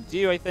 Yes, we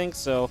do, I think,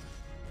 so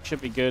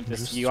should be good. This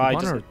Just UI one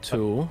doesn't... or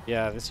two.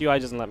 Yeah, this UI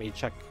doesn't let me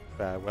check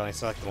when I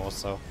select them all,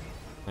 so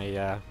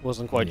I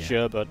wasn't quite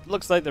sure, but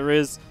looks like there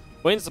is.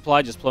 Wayne's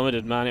supply just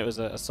plummeted, man. It was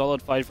a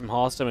solid fight from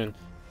Harstem,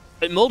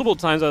 and multiple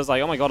times I was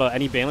like, oh my god, are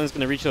any Banelings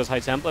going to reach those High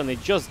Templar? And they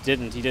just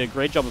didn't. He did a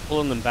great job of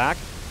pulling them back.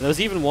 And there was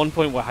even one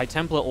point where High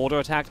Templar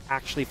auto-attacked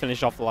actually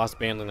finished off the last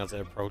Baneling as it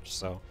approached,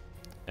 so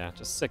yeah,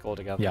 just sick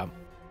altogether. Yeah.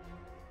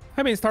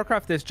 I mean,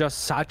 StarCraft is just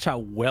such a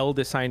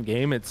well-designed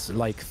game. It's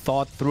like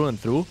thought through and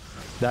through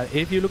that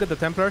if you look at the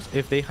Templars,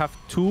 if they have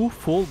 2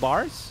 full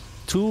bars,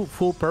 2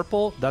 full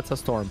purple, that's a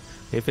Storm.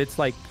 If it's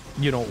like,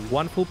 you know,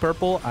 1 full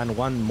purple and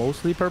 1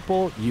 mostly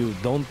purple, you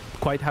don't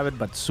quite have it,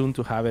 but soon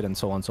to have it, and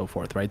so on and so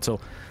forth, right? So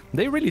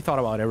they really thought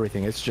about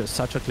everything. It's just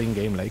such a clean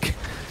game. Like,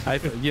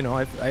 I've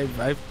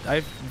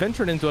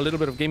ventured into a little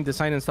bit of game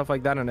design and stuff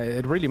like that, and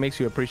it really makes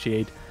you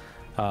appreciate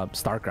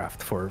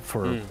StarCraft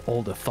for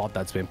all the thought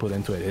that's been put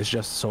into it. It's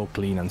just so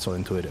clean and so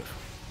intuitive.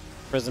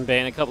 Prison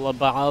Bane, a couple of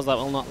battles that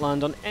will not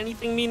land on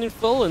anything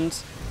meaningful, and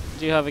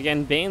do have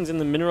again Bane's in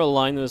the mineral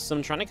line. There's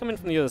some trying to come in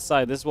from the other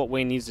side. This is what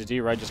Wayne needs to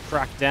do, right? Just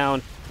crack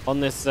down on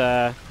this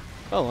well,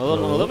 a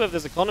little bit of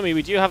this economy.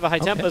 We do have the High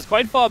Templars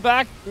quite far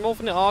back.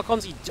 Morphing the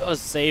Archons, he does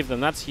save them.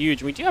 That's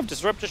huge. We do have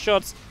Disruptor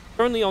shots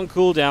currently on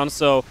cooldown,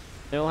 so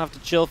they'll have to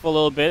chill for a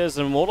little bit as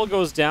Immortal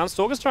goes down.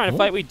 Stalker's trying to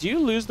fight. We do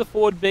lose the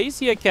forward base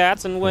here,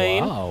 Cats, and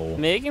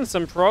Wayne making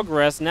some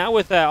progress. Now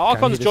with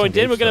Archons joined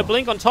in, we're going to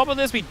blink on top of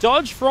this. We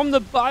dodge from the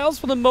Biles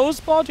for the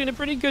most part, doing a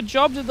pretty good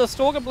job. Did the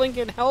Stalker blink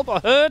in help or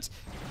hurt?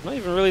 Not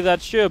even really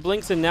that sure.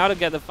 Blinks in now to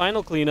get the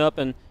final cleanup,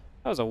 and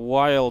that was a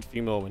wild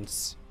few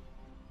moments.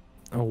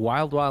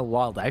 Wild, wild,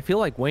 wild. I feel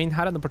like Wayne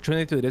had an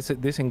opportunity to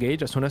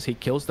disengage as soon as he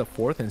kills the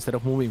 4th. Instead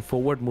of moving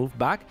forward, move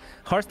back.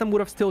 Harstem would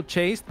have still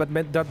chased, but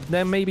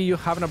then maybe you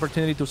have an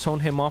opportunity to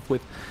zone him off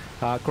with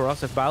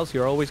Corrosive Biles.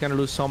 You're always going to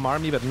lose some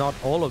army, but not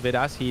all of it,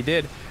 as he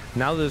did.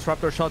 Now the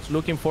Disruptor shot's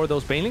looking for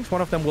those Banelings.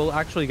 One of them will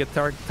actually get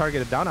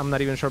targeted down. I'm not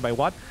even sure by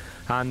what.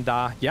 And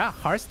yeah,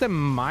 Harstem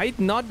might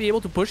not be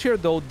able to push here,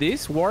 though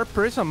this Warp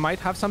Prism might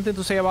have something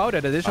to say about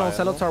it. Additional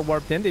Zealots are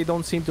warped in. They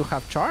don't seem to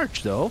have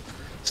charge, though.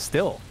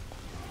 Still,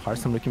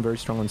 Harstem looking very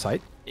strong on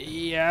site.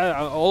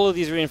 Yeah, all of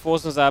these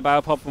reinforcements that are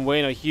about pop from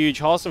Wayne are huge.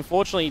 Harstem,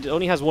 unfortunately,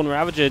 only has 1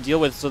 Ravager to deal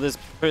with, so this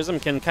Prism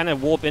can kind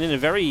of warp in a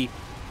very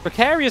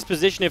precarious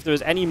position if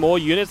there's any more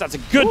units. That's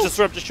a good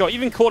Disruptor shot.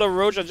 Even Quarter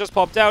Roach that just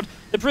popped out.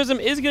 The Prism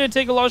is going to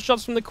take a lot of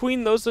shots from the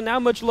Queen, though, so now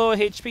much lower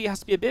HP.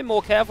 Has to be a bit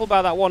more careful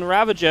about that 1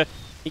 Ravager.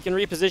 He can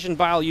reposition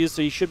Bile use,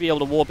 so he should be able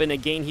to warp in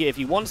again here if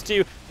he wants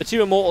to. The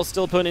 2 Immortals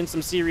still putting in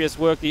some serious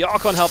work. The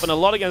Archon helping a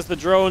lot against the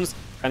drones.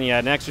 And yeah,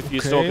 an extra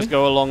few Stalkers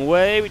go a long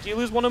way. We do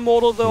lose 1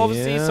 Immortal, though.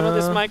 Obviously, some of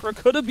this micro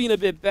could have been a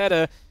bit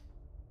better.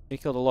 He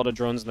killed a lot of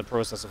drones in the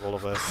process of all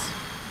of this.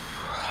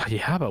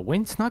 Yeah, but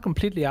Wayne's not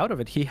completely out of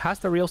it. He has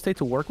the real estate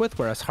to work with,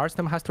 whereas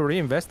Harstem has to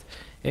reinvest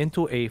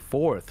into a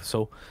 4th.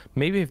 So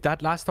maybe if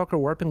that last Stalker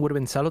warping would have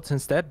been Zealots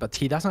instead, but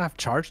he doesn't have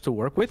charge to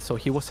work with, so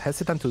he was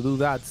hesitant to do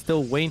that.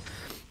 Still, Wayne,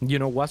 you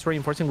know, was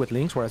reinforcing with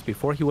Lings, whereas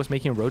before he was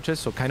making Roaches,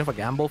 so kind of a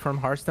gamble from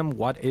Harstem.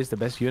 What is the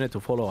best unit to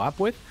follow up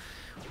with?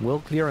 Will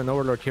clear an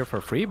Overlord here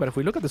for free, but if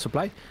we look at the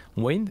supply,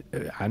 Wayne,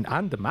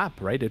 and the map,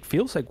 right, it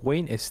feels like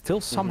Wayne is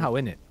still somehow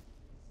in it.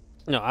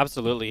 No,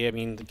 absolutely. I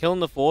mean,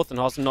 killing the 4th and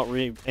Harstem not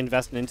really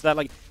investing into that.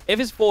 Like, if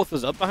his 4th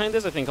was up behind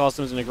this, I think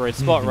Harstem's in a great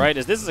spot, right?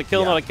 As this is a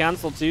kill, not a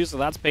cancel too, so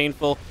that's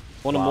painful.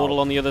 1 Immortal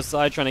on the other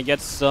side, trying to get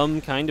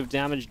some kind of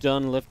damage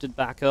done, lifted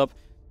back up.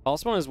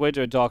 Harstem on his way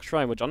to a Dark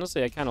Shrine, which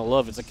honestly I kind of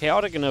love. It's a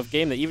chaotic enough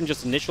game that even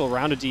just initial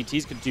round of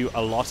DTs could do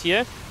a lot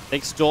here.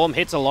 Big Storm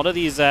hits a lot of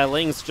these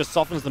Lings, just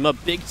softens them up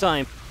big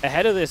time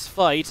ahead of this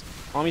fight.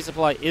 Army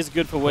supply is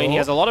good for Wayne. He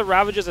has a lot of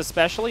Ravagers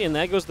especially, and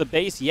there goes the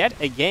base yet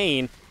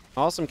again.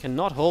 Harstem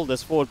cannot hold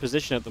this forward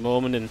position at the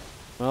moment, and,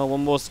 well,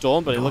 1 more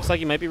Storm, but it looks like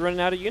he might be running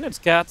out of units,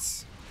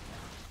 Cats.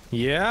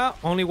 Yeah,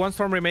 only 1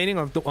 Storm remaining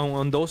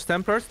on those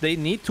Templars. They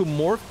need to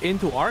morph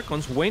into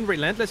Archons. Wayne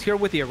relentless here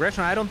with the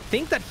aggression. I don't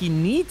think that he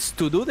needs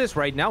to do this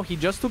right now. He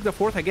just took the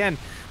 4th again.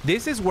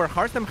 This is where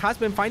Harstem has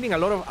been finding a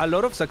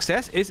lot of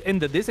success, is in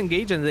the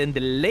disengage and in the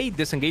late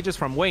disengages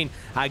from Wayne.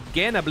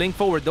 Again, a blink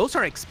forward. Those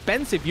are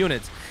expensive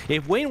units.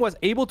 If Wayne was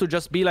able to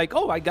just be like,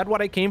 oh, I got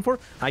what I came for.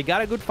 I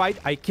got a good fight.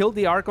 I killed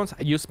the Archons.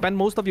 You spend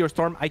most of your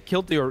Storm. I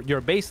killed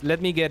your base.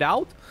 Let me get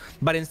out.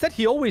 But instead,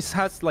 he always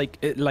has like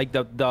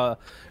the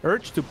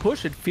urge to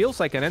push. It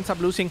feels like, and ends up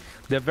losing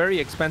the very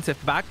expensive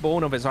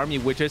backbone of his army,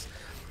 which is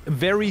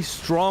very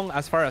strong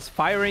as far as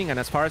firing and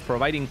as far as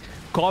providing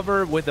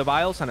cover with the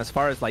vials and as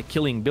far as like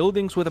killing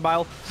buildings with the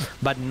vial,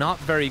 but not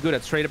very good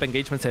at straight up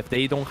engagements if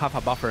they don't have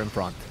a buffer in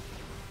front.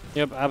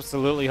 Yep,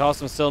 absolutely.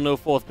 Harstem still no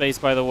fourth base,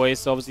 by the way,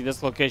 so obviously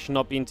this location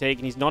not being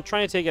taken. He's not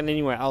trying to take it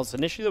anywhere else.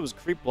 Initially, there was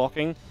creep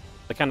blocking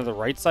the kind of the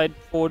right side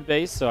forward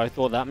base, so I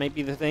thought that might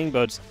be the thing,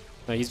 but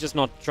he's just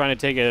not trying to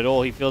take it at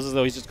all. He feels as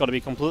though he's just got to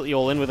be completely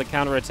all in with a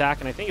counter-attack,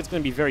 and I think it's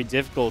going to be very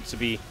difficult to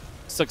be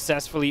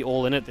successfully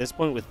all in at this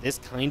point with this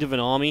kind of an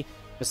army.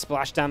 The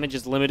splash damage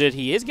is limited.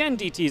 He is getting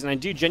DTs, and I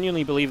do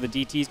genuinely believe the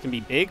DTs can be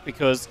big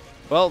because,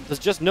 well, there's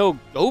just no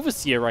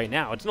Overseer right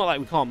now. It's not like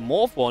we can't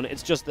morph one.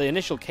 It's just the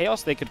initial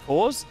chaos they could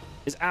cause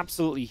is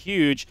absolutely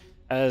huge.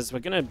 As we're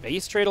going to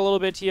base trade a little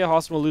bit here,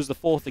 Harstem will lose the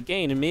fourth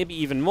again, and maybe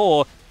even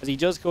more, as he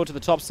does go to the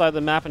top side of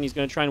the map, and he's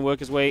going to try and work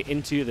his way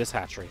into this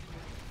hatchery.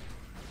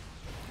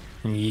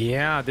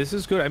 Yeah, this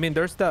is good. I mean,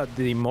 there's the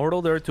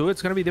Immortal there too.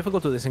 It's going to be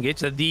difficult to disengage.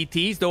 The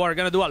DTs, though, are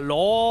going to do a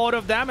lot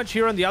of damage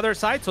here on the other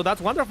side, so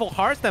that's wonderful.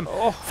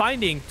 Harstem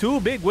finding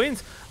 2 big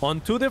wins on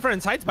 2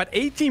 different sides, but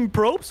 18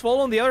 probes fall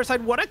on the other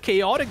side. What a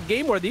chaotic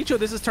game where each of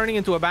this is turning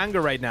into a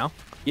banger right now.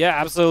 Yeah,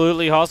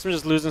 absolutely. Harstem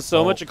just losing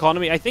so much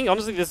economy. I think,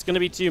 honestly, this is going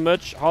to be too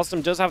much.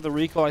 Harstem does have the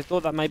recall. I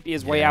thought that might be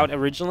his way out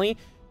originally,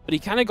 but he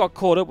kind of got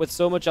caught up with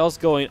so much else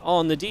going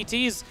on. The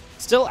DT's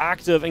still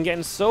active and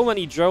getting so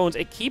many drones.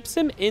 It keeps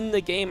him in the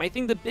game. I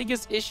think the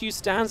biggest issue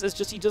stands is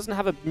just he doesn't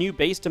have a new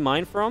base to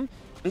mine from.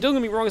 And don't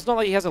get me wrong, it's not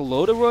like he has a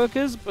load of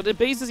workers, but the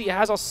bases he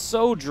has are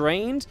so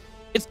drained.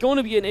 It's going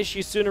to be an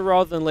issue sooner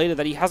rather than later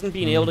that he hasn't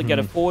been able to get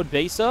a forward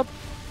base up.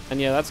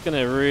 And yeah, that's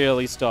going to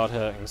really start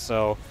hurting.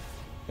 So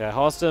yeah,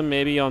 Harstem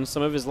maybe on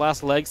some of his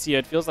last legs here.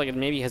 It feels like it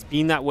maybe has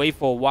been that way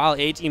for a while.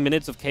 18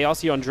 minutes of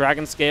chaos here on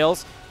Dragon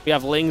Scales. We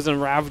have Lings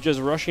and Ravagers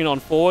rushing on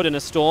forward in a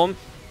Storm.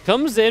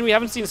 Comes in. We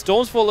haven't seen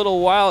Storms for a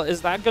little while.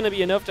 Is that going to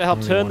be enough to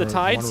help turn the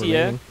tides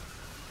here?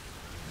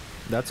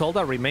 That's all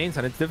that remains,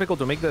 and it's difficult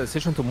to make the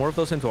decision to morph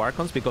those into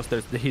Archons because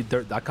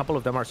a couple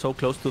of them are so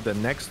close to the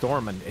next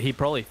Storm, and he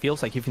probably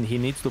feels like he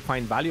needs to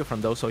find value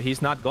from those, so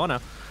he's not gonna.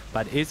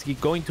 But is he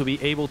going to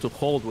be able to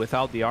hold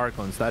without the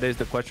Archons? That is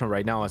the question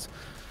right now. As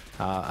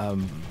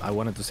I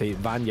wanted to say,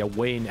 Vanya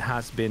Wayne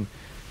has been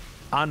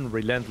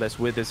unrelentless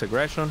with this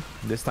aggression.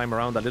 This time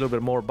around, a little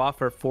bit more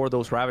buffer for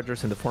those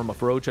Ravagers in the form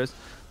of Roaches,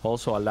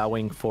 also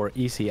allowing for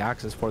easy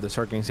access for the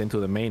Zerglings into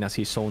the main as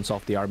he zones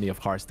off the army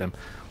of Harstem.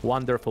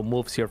 Wonderful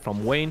moves here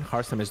from Wayne.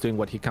 Harstem is doing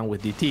what he can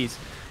with DTs,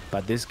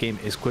 but this game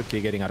is quickly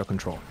getting out of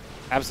control.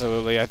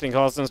 Absolutely. I think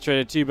Harstem's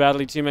traded too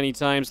badly too many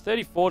times.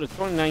 34 to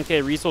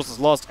 29k resources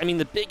lost. I mean,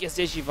 the biggest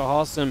issue for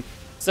Harstem,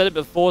 said it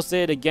before,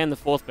 say it again, the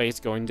fourth base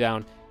going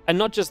down. And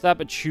not just that,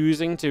 but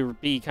choosing to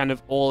be kind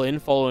of all in,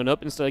 following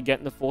up, instead of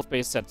getting the fourth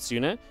base set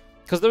sooner.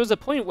 Because there was a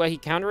point where he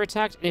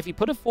counterattacked, and if he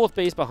put a fourth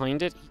base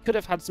behind it, he could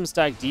have had some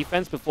stacked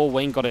defense before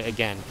Wayne got it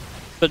again.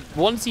 But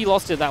once he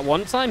lost it that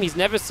one time, he's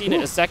never seen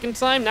it a second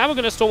time. Now we're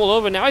going to storm all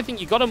over. Now I think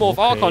you got to morph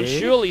Archon,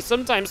 surely,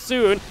 sometime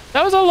soon.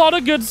 That was a lot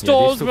of good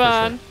storms,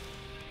 man.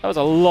 That was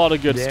a lot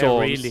of good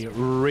storms.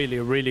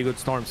 Really good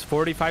storms.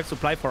 45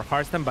 supply for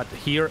Harstem, but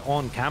here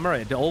on camera,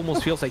 it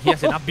almost feels like he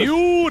has enough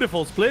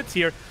beautiful splits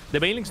here. The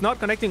Baneling's not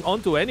connecting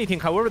onto anything.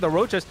 However, the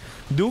Roaches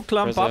do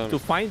clump up to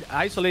find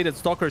isolated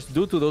Stalkers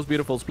due to those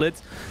beautiful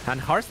splits.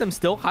 And Harstem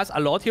still has a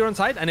lot here on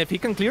side. And if he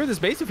can clear this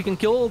base, if he can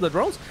kill all the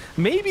drones,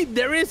 maybe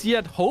there is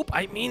yet hope.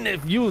 I mean,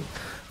 if you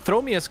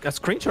throw me a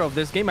screenshot of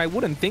this game, I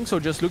wouldn't think so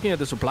just looking at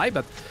the supply.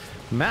 But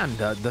man,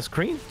 the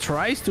screen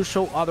tries to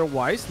show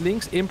otherwise.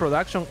 Links in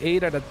production,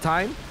 8 at a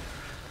time.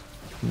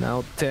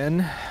 Now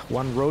 10.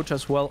 One Roach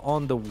as well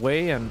on the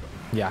way. And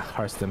yeah,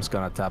 Harstem's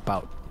gonna tap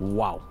out.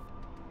 Wow.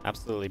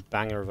 Absolutely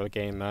banger of a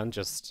game, man.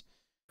 Just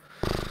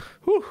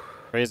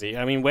crazy.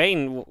 I mean,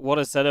 Wayne, what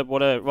a setup,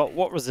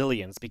 what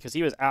resilience, because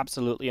he was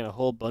absolutely in a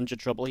whole bunch of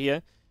trouble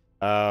here.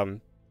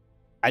 And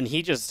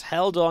he just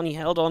held on,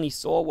 he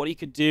saw what he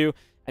could do,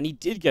 and he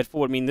did get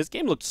forward. I mean, this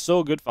game looked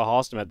so good for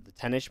Harstem at the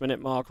 10-ish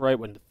minute mark, right?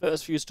 When the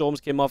first few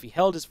storms came off, he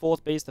held his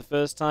fourth base the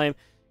first time.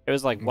 It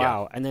was like,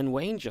 wow. And then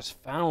Wayne just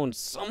found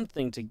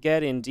something to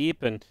get in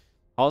deep, and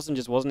Harstem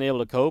just wasn't able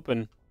to cope.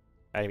 And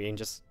I mean,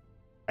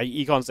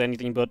 you can't say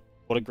anything but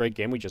what a great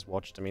game we just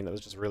watched. I mean, that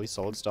was just really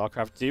solid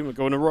StarCraft 2. We're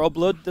going to Royal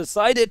Blood.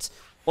 Decide it.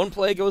 One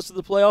player goes to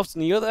the playoffs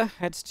and the other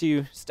heads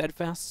to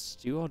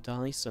Steadfast Do or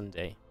Die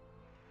Sunday.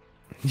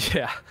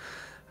 Yeah,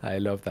 I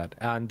love that.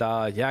 And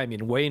yeah, I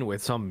mean, Wayne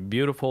with some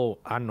beautiful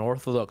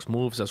unorthodox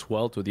moves as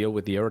well to deal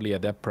with the early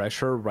adept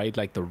pressure, right?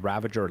 Like the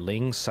Ravager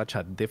Lings, such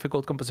a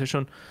difficult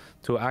composition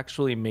to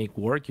actually make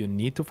work. You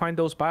need to find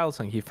those piles,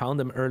 and he found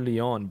them early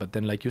on. But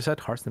then, like you said,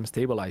 Harstem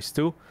stabilized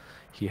too.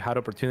 He had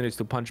opportunities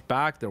to punch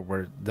back. There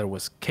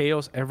was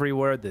chaos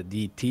everywhere. The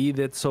DT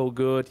did so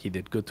good. He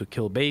did good to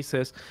kill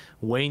bases.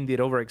 Wayne did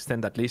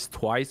overextend at least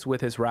twice with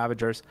his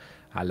Ravagers,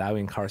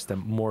 allowing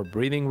Harstem more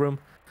breathing room.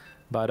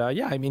 But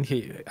yeah, I mean,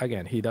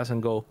 he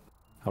doesn't go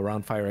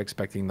around fire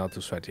expecting not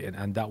to sweat it.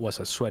 And that was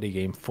a sweaty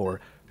game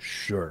for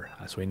sure.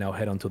 As we now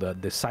head on to the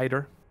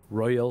decider,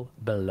 Royal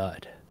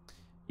Blood.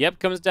 Yep,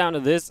 comes down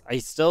to this. I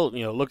still,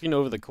 looking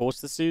over the course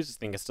of the series, I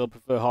think I still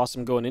prefer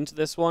Harstem going into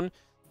this one.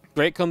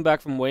 Great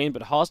comeback from Wayne,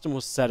 but Harstem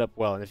was set up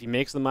well, and if he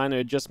makes the minor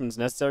adjustments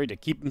necessary to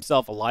keep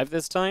himself alive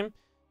this time,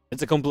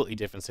 it's a completely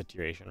different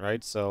situation,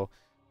 right? So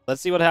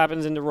let's see what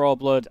happens in the Royal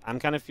Blood. I'm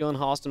kind of feeling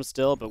Harstem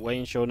still, but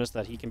Wayne showed us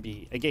that he can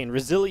be, again,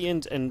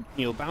 resilient and,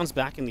 you know, bounce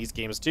back in these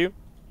games too.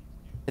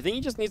 I think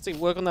he just needs to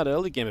work on that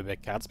early game a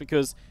bit, Cats,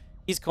 because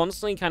he's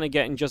constantly kind of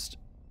getting just,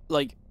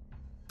 like,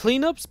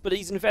 cleanups, but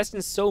he's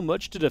investing so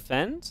much to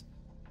defend.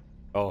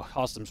 Oh,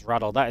 Harstem's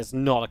rattle. That is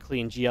not a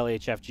clean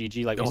GLHF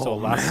GG like we saw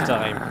last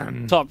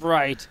time. Top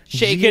right,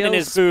 shaking in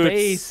his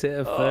boots.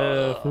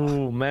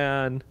 Oh,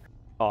 man.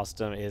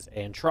 Harstem is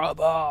in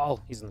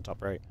trouble. He's in the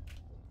top right.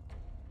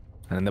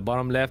 And in the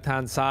bottom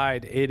left-hand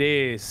side, it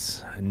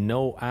is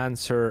no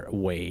answer,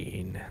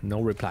 Wayne.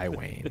 No reply,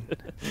 Wayne.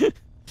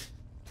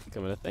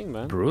 Becoming a thing,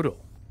 man. Brutal.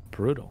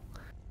 Brutal.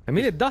 I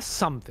mean, it does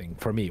something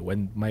for me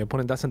when my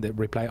opponent doesn't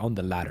reply on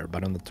the ladder,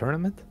 but on the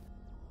tournament?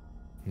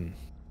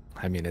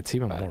 I mean, it's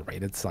even more,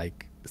 right? It's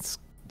like,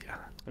 yeah.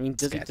 I mean,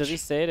 does he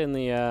say it in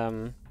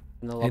the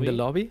lobby? In the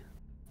lobby?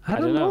 I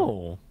don't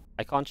know.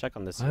 I can't check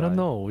on this. I don't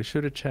know. We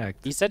should have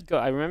checked. He said go.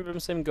 I remember him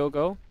saying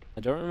go. I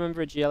don't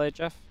remember a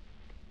GLHF.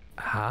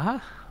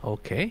 Ah,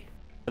 okay.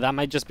 But that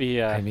might just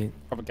be I mean,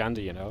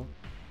 propaganda, you know.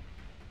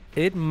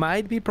 It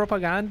might be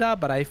propaganda,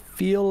 but I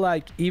feel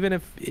like even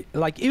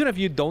if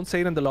you don't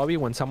say it in the lobby,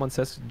 when someone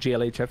says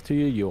GLHF to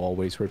you, you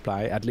always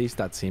reply. At least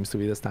that seems to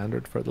be the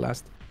standard for the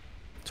last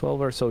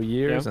 12 or so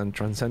years, and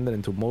transcended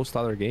into most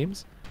other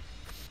games,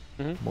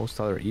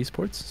 most other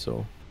esports.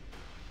 So,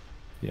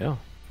 yeah,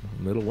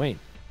 Little Wayne.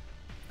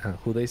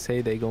 Who they say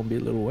they gonna be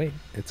Little Wayne?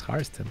 It's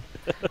Harstem.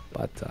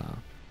 But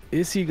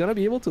is he gonna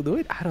be able to do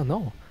it? I don't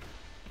know.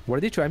 Where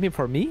did you? I mean,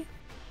 for me,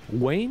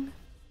 Wayne,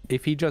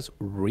 if he just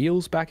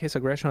reels back his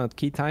aggression at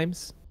key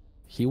times,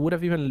 he would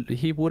have even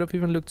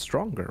looked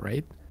stronger,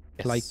 right?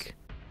 Yes. Like,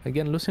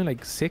 again, losing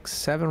like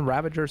 6-7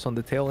 Ravagers on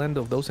the tail end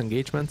of those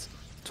engagements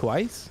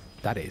twice.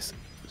 That is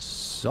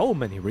so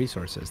many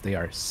resources. They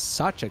are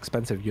such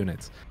expensive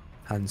units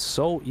and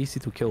so easy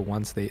to kill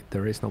once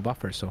there is no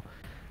buffer. So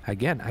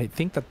again, I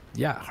think that,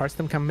 yeah,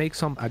 Harstem can make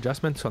some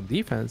adjustments on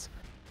defense,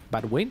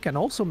 but Wayne can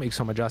also make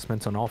some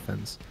adjustments on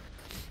offense.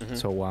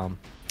 So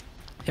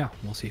yeah,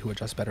 we'll see who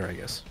adjusts better, I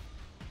guess.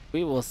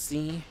 We will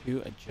see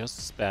who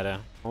adjusts better.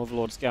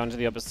 Overlord's down to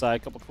the upper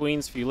side, couple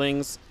queens, few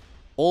lings,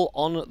 all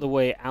on the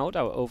way out.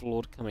 Our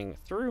Overlord coming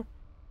through,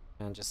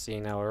 and just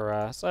seeing our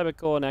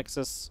Cybercore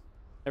Nexus.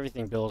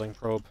 Everything building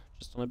probe,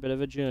 just on a bit of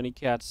a journey,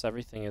 Cats.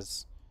 Everything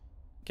is,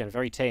 again,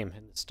 very tame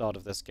in the start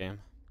of this game.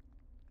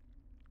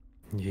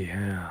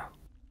 Yeah.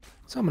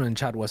 Someone in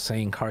chat was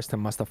saying Harstem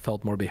must have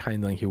felt more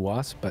behind than he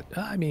was, but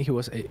I mean, he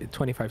was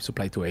 25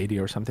 supply to 80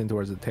 or something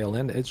towards the tail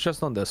end. It's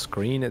just on the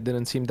screen, it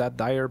didn't seem that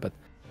dire, but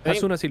as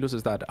soon as he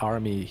loses that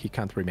army, he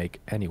can't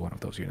remake any one of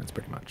those units,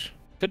 pretty much.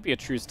 Could be a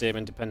true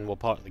statement depending on what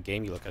part of the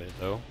game you look at it,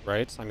 though,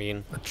 right? I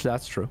mean,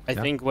 that's true. I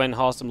think when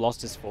Harstem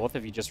lost his fourth,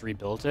 if he just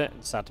rebuilt it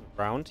and sat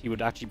around, he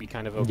would actually be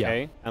kind of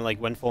okay. And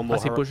like went for more.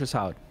 As he pushes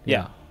out.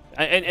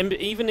 And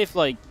even if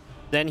like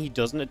then he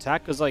doesn't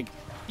attack, because like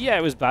yeah,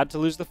 it was bad to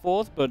lose the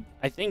fourth, but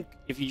I think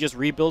if you just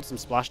rebuild some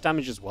splash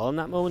damage as well in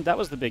that moment, that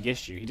was the big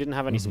issue. He didn't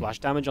have any splash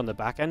damage on the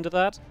back end of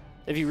that.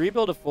 If you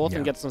rebuild a fourth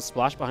and get some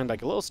splash behind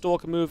like a little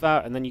stalker move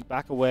out, and then you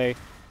back away.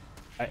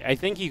 I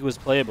think he was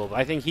playable, but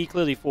I think he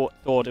clearly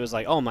thought it was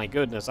like, oh my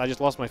goodness, I just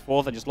lost my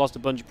fourth, I just lost a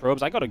bunch of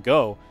probes, I gotta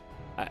go.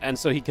 And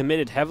so he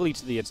committed heavily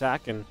to the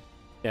attack, and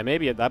yeah,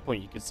 maybe at that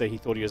point you could say he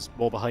thought he was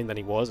more behind than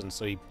he was, and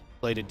so he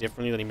played it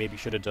differently than he maybe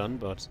should have done,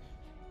 but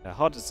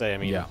hard to say. I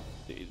mean,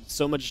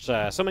 so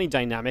many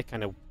dynamic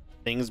kind of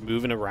things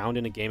moving around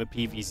in a game of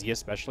PvZ,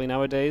 especially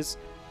nowadays.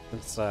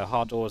 It's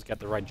hard to always get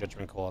the right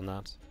judgment call on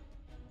that.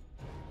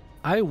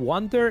 I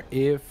wonder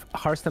if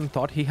Harstem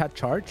thought he had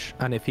charge,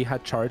 and if he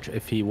had charge,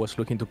 if he was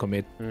looking to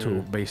commit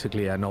to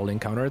basically an all-in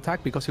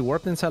counterattack, because he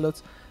warped in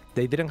Zealots,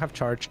 they didn't have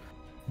charge,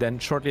 then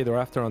shortly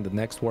thereafter on the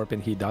next warp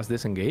in he does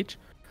disengage,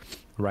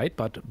 right?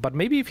 But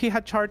maybe if he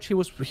had charge, he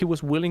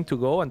was willing to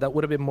go, and that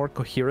would have been more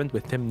coherent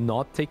with him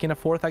not taking a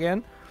fourth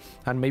again,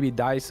 and maybe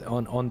dies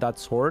on that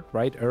sword,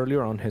 right,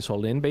 earlier on his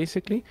all-in,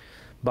 basically.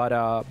 But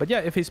yeah,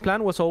 if his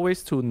plan was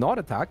always to not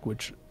attack,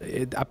 which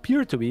it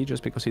appeared to be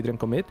just because he didn't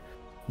commit,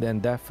 then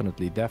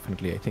definitely,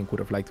 I think would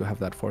have liked to have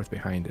that fourth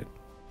behind it.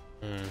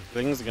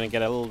 Things are going to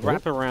get a little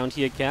wrap around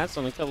here, Cats,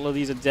 on a couple of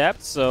these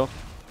adepts, so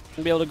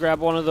we'll be able to grab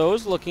one of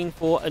those, looking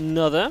for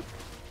another.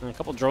 And a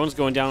couple drones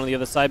going down on the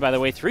other side, by the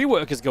way. 3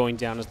 workers going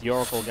down as the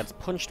Oracle gets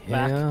punched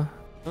back.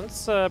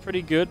 That's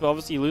pretty good, but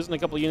obviously losing a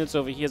couple of units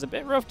over here is a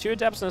bit rough. 2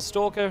 adepts and a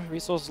Stalker.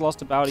 Resources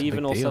lost about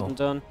even, all said and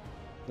done.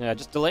 Yeah,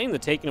 just delaying the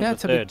taking of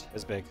the third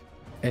is big.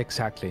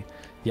 Exactly.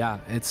 Yeah,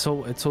 it's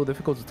so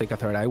difficult to take a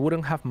third. I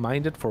wouldn't have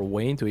minded for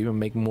Wayne to even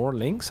make more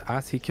links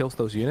as he kills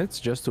those units,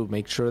 just to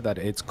make sure that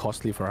it's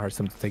costly for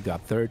Harstem to take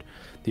that third.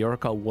 The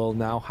Oracle will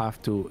now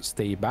have to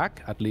stay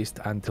back, at least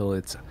until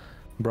its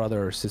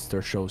brother or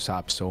sister shows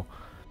up. So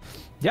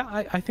yeah,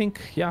 I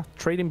think, yeah,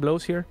 trading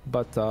blows here,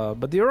 but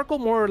the Oracle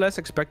more or less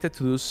expected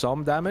to do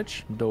some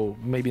damage, though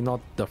maybe not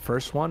the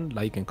first one,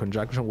 like in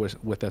conjunction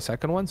with the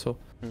second one. So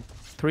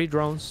 3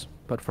 drones,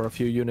 but for a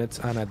few units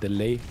and a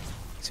delay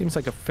Seems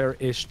like a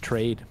fair-ish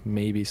trade,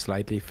 maybe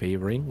slightly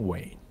favoring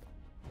Wayne.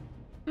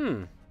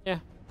 Yeah.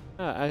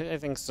 I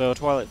think so.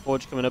 Twilight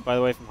Forge coming up, by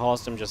the way, from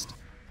Harstem. Just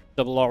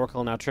double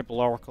Oracle, now triple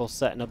Oracle,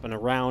 setting up and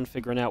around,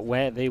 figuring out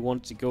where they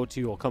want to go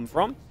to or come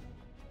from.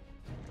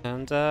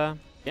 And,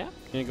 yeah,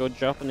 gonna go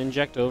drop and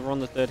inject over on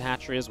the third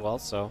hatchery as well,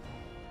 so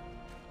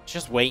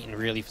just waiting,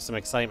 really, for some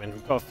excitement.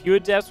 We've got a few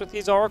adepts with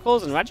these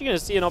Oracles, and we're actually gonna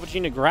see an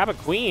opportunity to grab a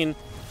Queen.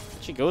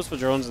 She goes for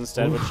drones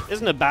instead, which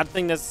isn't a bad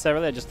thing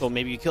necessarily. I just thought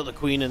maybe you kill the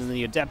Queen and then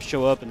the adepts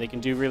show up and they can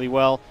do really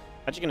well.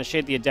 Actually gonna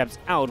shade the adepts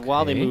out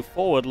while they move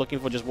forward, looking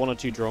for just 1 or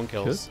 2 drone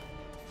kills.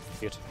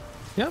 Cute.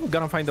 Yeah, we're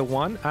gonna find the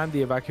 1 and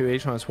the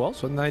evacuation as well.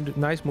 So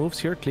nice moves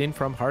here, clean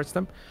from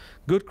Harstem.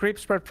 Good creep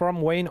spread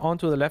from Wayne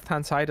onto the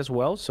left-hand side as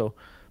well. So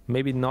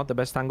maybe not the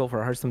best angle for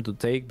Harstem to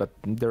take, but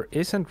there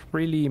isn't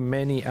really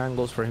many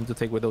angles for him to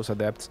take with those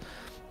adepts.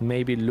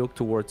 Maybe look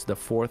towards the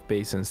 4th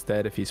base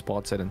instead if he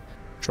spots it and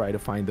try to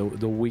find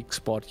the weak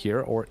spot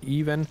here, or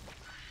even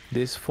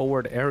this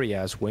forward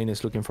area as Wayne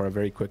is looking for a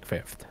very quick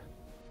 5th.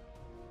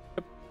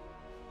 Yep.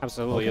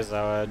 Absolutely is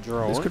our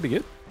drone. This could be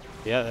good.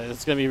 Yeah,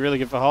 it's going to be really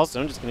good for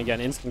Harstem. Just going to get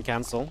an instant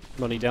cancel.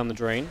 Money down the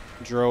drain.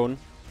 Drone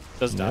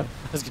does that.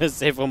 I was going to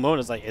say for a moment,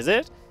 it's like, is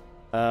it?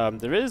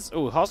 There is...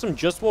 Oh, Harstem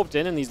just warped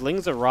in and these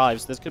Lings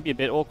arrive, so this could be a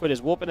bit awkward.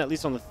 Is warping at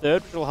least on the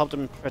 3rd, which will help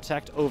them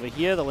protect over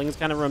here. The Lings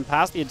kind of run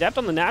past. The Adept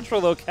on the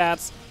natural, though,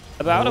 Cats.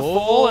 About a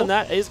fall, and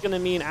that is going to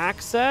mean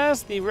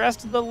access. The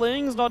rest of the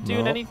Lings not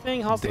doing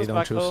anything. Harstem's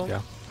back home.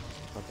 Yeah.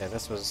 Okay,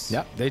 this was...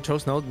 Yeah, they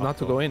chose not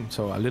to go in.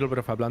 So a little bit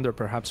of a blunder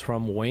perhaps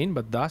from Wayne,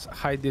 but does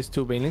hide these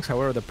 2 Banelings.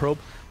 However, the probe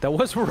that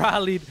was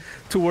rallied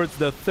towards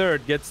the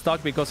 3rd gets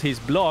stuck because he's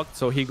blocked.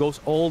 So he goes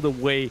all the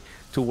way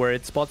to where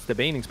it spots the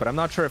Banelings. But I'm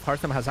not sure if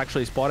Harstem has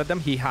actually spotted them.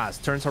 He has.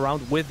 Turns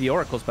around with the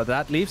Oracles, but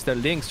that leaves the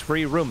Lings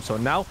free room. So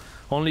now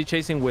only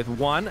chasing with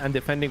 1 and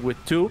defending with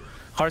 2.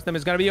 Harstem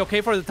is going to be okay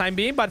for the time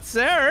being, but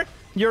sir,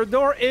 your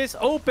door is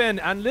open,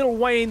 and little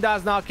Wayne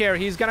does not care.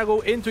 He's gonna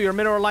go into your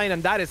mineral line,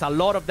 and that is a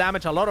lot of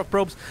damage, a lot of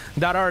probes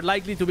that are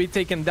likely to be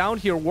taken down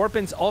here.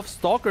 Warpins of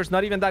Stalkers,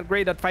 not even that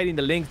great at fighting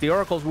the Lings. The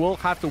Oracles will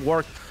have to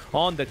work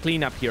on the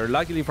cleanup here.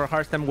 Luckily for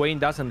Harstem, Wayne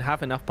doesn't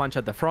have enough punch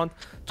at the front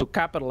to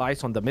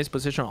capitalize on the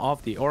misposition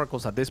of the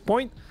Oracles at this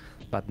point,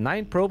 but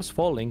 9 probes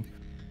falling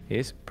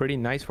is pretty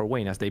nice for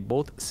Wayne, as they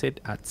both sit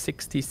at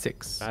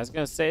 66. I was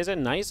gonna say, is it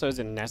nice or is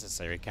it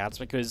necessary, Cats?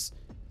 Because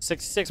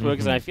 66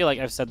 workers, and I feel like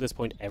I've said this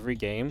point every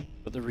game,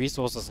 but the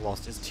resources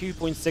lost is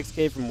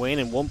 2.6k from Wayne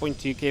and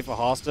 1.2k for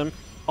Harstem.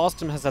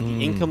 Harstem has had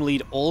the income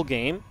lead all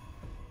game.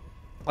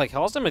 Like,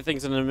 Harstem, I think,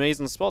 is in an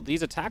amazing spot.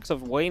 These attacks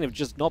of Wayne have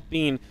just not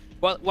been...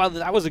 Well, while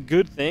that was a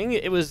good thing,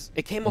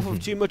 it came off of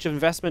too much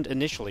investment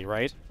initially,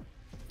 right?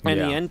 In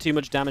the end, too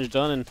much damage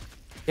done, and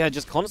yeah,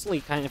 just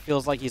constantly kind of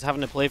feels like he's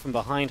having to play from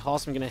behind.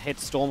 Harstem going to hit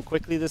Storm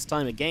quickly this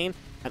time again,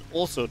 and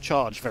also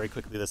charge very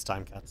quickly this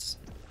time, Cats.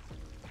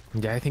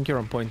 Yeah, I think you're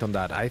on point on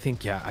that. I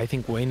think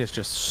Wayne is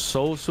just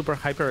so super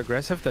hyper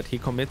aggressive that he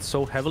commits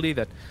so heavily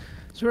that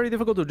it's very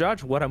difficult to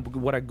judge what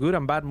a good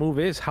and bad move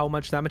is, how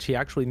much damage he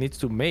actually needs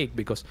to make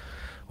because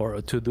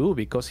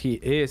he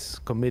is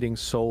committing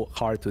so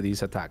hard to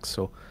these attacks.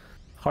 So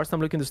Harstem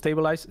looking to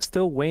stabilize,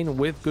 still Wayne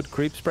with good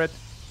creep spread,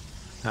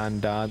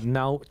 and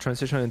now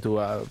transition into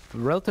a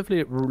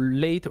relatively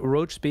late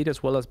Roach speed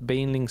as well as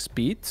Baneling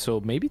speed.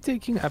 So maybe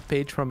taking a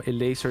page from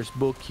Elazar's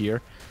book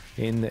here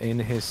in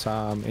his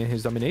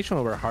domination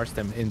over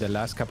Harstem in the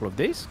last couple of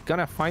days.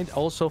 Gonna find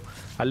also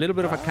a little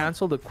bit of a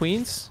cancel. The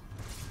Queens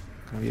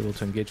gonna be able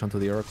to engage onto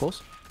the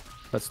Oracles,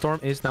 but Storm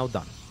is now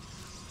done.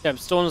 Yeah,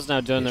 Storm's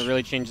now done. That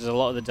really changes a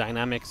lot of the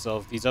dynamics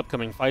of these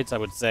upcoming fights, I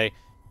would say.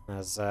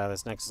 As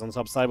this Nexus on the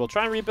top side will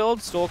try and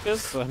rebuild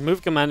Stalkers.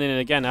 Move command in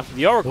again after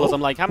the Oracles.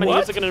 I'm like, how many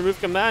hits are going to move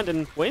command?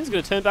 And Wayne's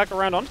going to turn back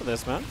around onto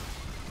this, man.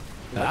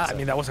 I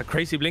mean, that was a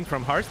crazy blink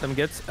from Harstem.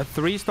 Gets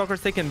 3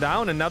 Stalkers taken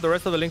down, and now the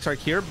rest of the Links are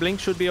here. Blink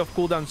should be off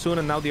cooldown soon,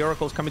 and now the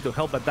Oracle's coming to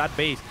help, but that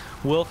base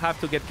will have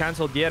to get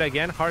cancelled yet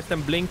again.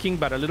 Harstem blinking,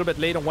 but a little bit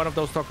late on one of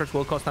those Stalkers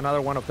will cost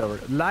another one of their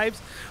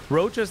lives.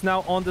 Roach is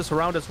now on the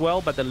surround as well,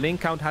 but the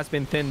Link count has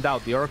been thinned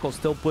out. The Oracle's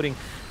still putting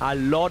a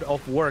lot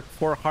of work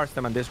for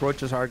Harstem, and these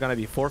Roaches are going to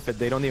be forfeit.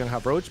 They don't even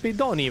have Roach speed.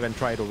 Don't even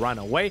try to run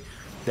away.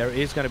 There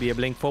is going to be a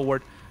blink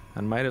forward,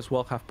 and might as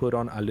well have put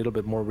on a little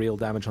bit more real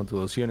damage onto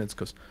those units,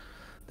 because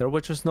there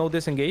was just no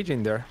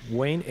disengaging there.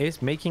 Wayne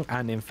is making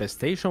an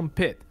infestation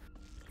pit.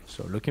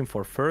 So looking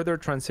for further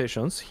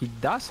transitions. He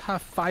does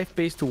have 5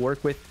 base to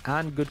work with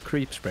and good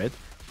creep spread.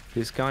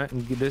 This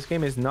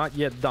game is not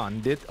yet done.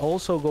 Did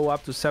also go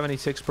up to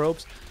 76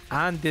 probes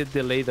and did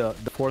delay the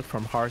 4th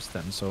from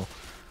Harstem. So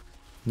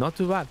not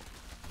too bad.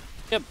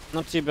 Yep,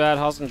 not too bad.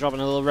 Harstem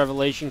dropping a little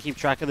revelation. Keep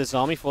track of this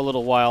army for a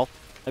little while.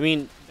 I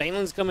mean,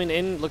 Baneling's coming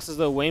in. Looks as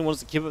though Wayne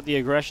wants to keep up the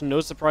aggression. No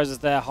surprises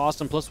there.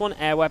 Harstem +1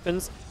 air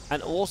weapons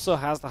and also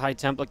has the high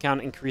Templar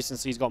count increasing,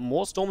 so he's got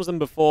more Storms than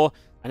before.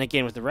 And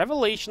again, with the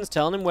revelations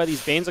telling him where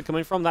these Banes are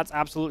coming from, that's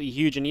absolutely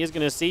huge. And he is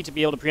going to see to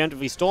be able to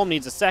preemptively Storm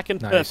needs a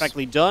second. Nice.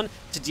 Perfectly done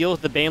to deal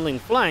with the Baneling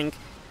flank.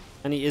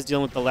 And he is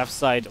dealing with the left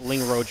side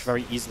Ling Roach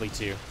very easily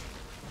too.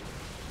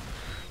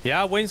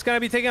 Yeah, Wayne's going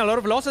to be taking a lot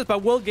of losses,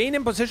 but will gain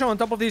in position on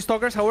top of these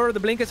Stalkers. However, the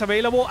Blink is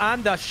available,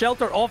 and the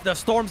Shelter of the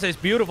Storms is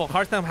beautiful.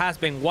 Harstem has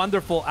been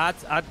wonderful at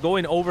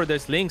going over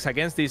these Lings,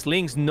 against these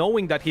Lings,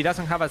 knowing that he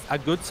doesn't have a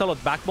good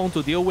solid backbone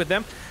to deal with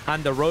them,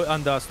 and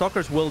the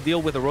Stalkers will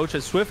deal with the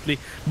Roaches swiftly.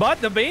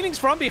 But the Banelings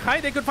from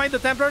behind, they could find the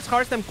Templars.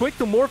 Harstem quick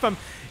to morph them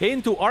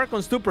into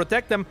Archons to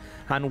protect them,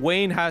 and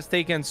Wayne has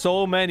taken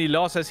so many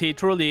losses. He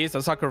truly is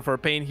a sucker for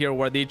pain here,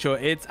 Wardicho.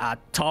 It's a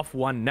tough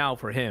one now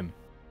for him.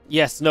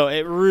 Yes, no,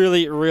 it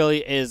really, really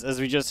is, as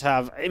we just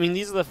have. I mean,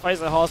 these are the fights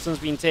that Harstem's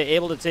been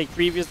able to take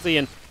previously,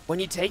 and when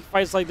you take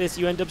fights like this,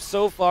 you end up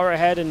so far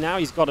ahead, and now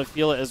he's got to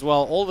feel it as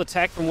well. All the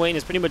tech from Wayne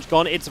is pretty much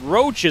gone. It's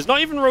Roaches, not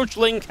even Roach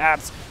Ling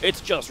Cats.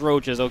 It's just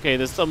Roaches. Okay,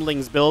 there's some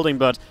Lings building,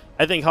 but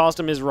I think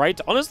Harstem is right.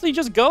 Honestly,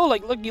 just go.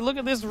 Like, look, you look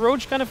at this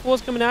Roach kind of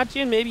force coming at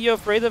you, and maybe you're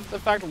afraid of the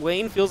fact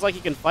Wayne feels like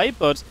he can fight,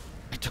 but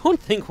I don't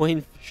think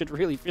Wayne should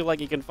really feel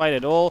like he can fight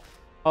at all.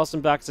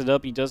 Harstem backs it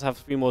up. He does have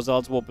a few more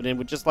Zealots warping in.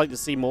 Would just like to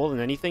see more than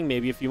anything,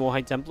 maybe a few more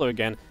High Templar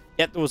again.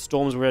 Get those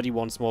Storms ready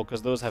once more,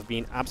 because those have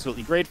been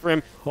absolutely great for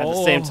him. At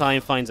the same time,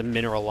 finds a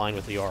mineral line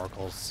with the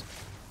Oracles.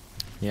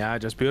 Yeah,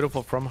 just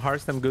beautiful from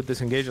Harstem. Good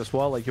disengage as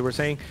well, like you were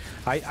saying.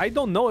 I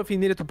don't know if he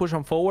needed to push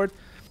on forward.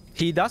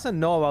 He doesn't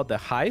know about the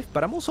Hive,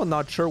 but I'm also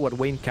not sure what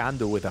Wayne can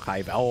do with the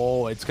Hive.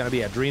 Oh, it's going to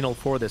be Adrenal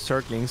for the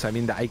Circlings. I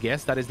mean, I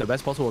guess that is the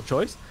best possible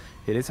choice.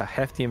 It is a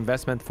hefty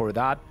investment for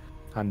that.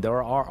 And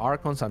there are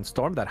Archons and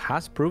Storm that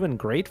has proven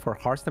great for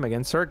Harstem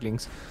against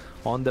Circlings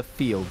on the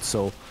field.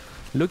 So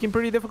looking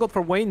pretty difficult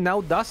for Wayne.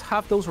 Now does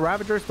have those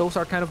Ravagers. Those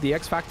are kind of the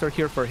X factor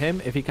here for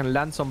him. If he can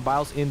land some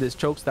Vials in these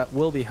chokes, that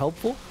will be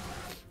helpful.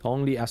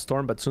 Only a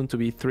Storm, but soon to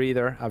be 3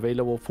 there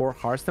available for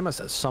Harstem,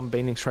 as some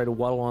Banelings try to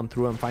waddle on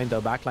through and find the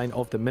backline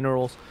of the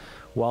minerals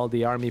while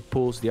the army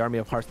pulls the army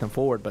of Harstem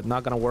forward. But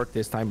not going to work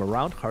this time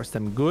around.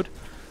 Harstem good.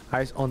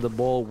 Eyes on the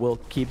ball, will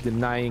keep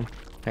denying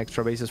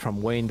extra bases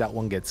from Wayne. That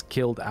one gets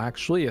killed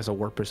actually, as a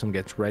Warp Prism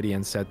gets ready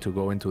and set to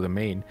go into the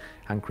main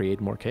and create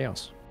more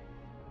chaos.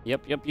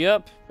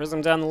 Yep.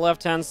 Prism down the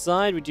left-hand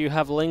side. We do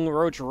have Ling,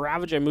 Roach,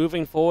 Ravager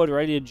moving forward,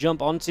 ready to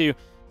jump onto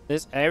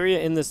this area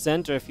in the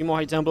center. A few more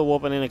High Templar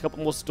warping in, a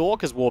couple more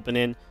Stalkers warping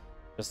in.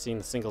 Just seeing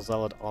the single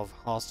Zealot of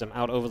Harstem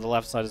out over the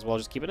left side as well,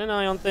 just keeping an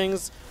eye on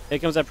things. Here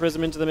comes that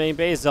Prism into the main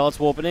base. Zealots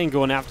warping in,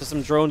 going after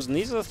some drones, and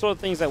these are the sort of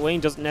things that Wayne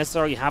doesn't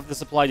necessarily have the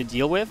supply to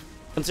deal with.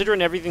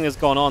 Considering everything that's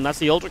gone on, that's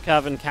the Ultra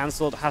Cavern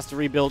cancelled, has to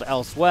rebuild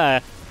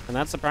elsewhere, and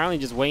that's apparently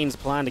just Wayne's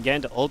plan to get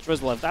into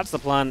Ultras. Well, if that's the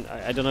plan,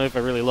 I don't know if I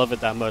really love it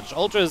that much.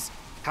 Ultras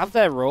have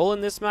their role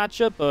in this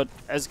matchup, but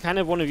as kind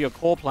of one of your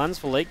core plans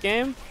for late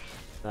game,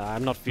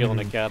 I'm not feeling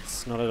it,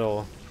 Cats. Not at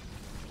all.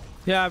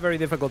 Yeah, very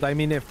difficult. I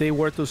mean, if they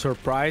were to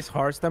surprise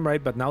Harstem,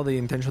 right? But now the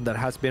intention that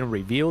has been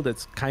revealed,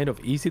 it's kind of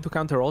easy to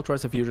counter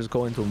Ultras if you just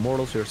go into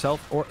Immortals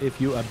yourself, or if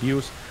you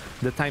abuse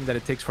the time that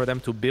it takes for them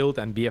to build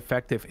and be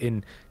effective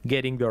in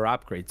getting their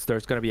upgrades.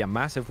 There's going to be a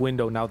massive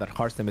window now that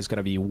Harstem is going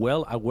to be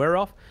well aware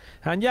of.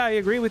 And yeah, I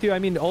agree with you. I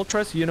mean,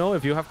 Ultras, you know,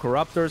 if you have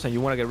Corruptors and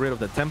you want to get rid of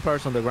the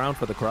Templars on the ground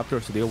for the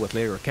Corruptors to deal with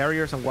later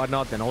carriers and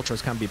whatnot, then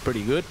Ultras can be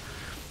pretty good.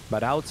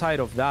 But outside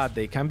of that,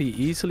 they can be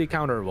easily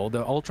counterable.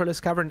 The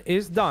Ultraless Cavern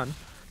is done,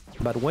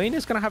 but Wayne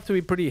is going to have to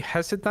be pretty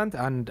hesitant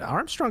and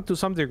Armstrong to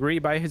some degree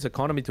by his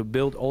economy to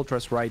build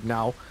Ultras right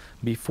now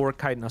before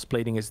Chitinous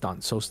plating is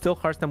done. So still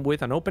Harstem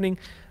with an opening.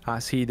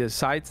 As he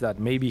decides that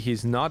maybe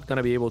he's not going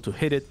to be able to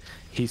hit it,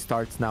 he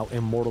starts now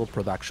Immortal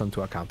production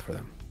to account for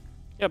them.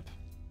 Yep.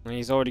 And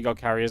he's already got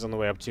carriers on the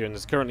way up too, and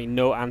there's currently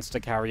no answer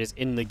carriers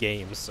in the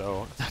game,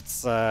 so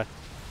that's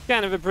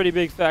kind of a pretty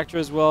big factor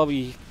as well.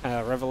 We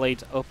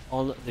revelate up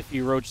on the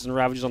few Roaches and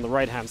Ravagers on the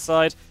right-hand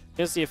side.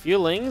 You'll see a few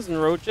Lings and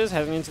Roaches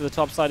heading into the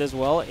top side as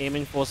well,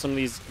 aiming for some of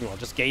these, well,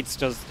 just gates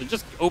to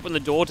just open the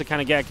door to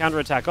kind of get a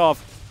counterattack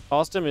off.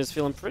 Harstem is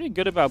feeling pretty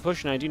good about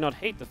pushing. I do not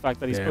hate the fact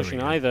that he's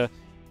pushing either,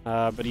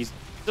 but he's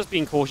just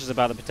being cautious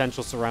about the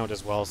potential surround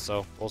as well,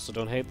 so also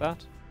don't hate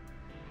that.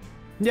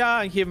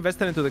 Yeah, he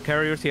invested into the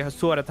carriers. He has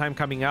 2 at a time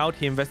coming out.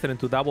 He invested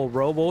into double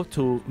Robo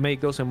to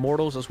make those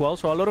Immortals as well.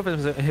 So a lot of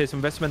his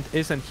investment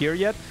isn't here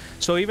yet.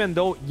 So even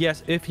though,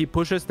 yes, if he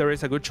pushes, there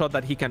is a good shot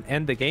that he can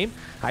end the game,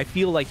 I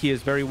feel like he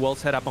is very well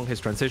set up on his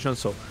transition.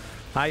 So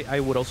I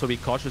would also be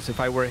cautious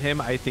if I were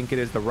him. I think it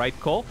is the right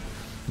call.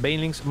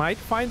 Banelings might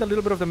find a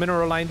little bit of the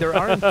mineral line. There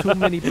aren't too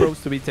many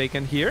probes to be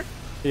taken here.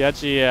 He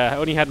actually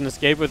only had an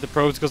escape with the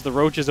probes because the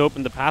Roaches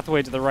opened the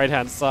pathway to the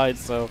right-hand side,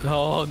 so...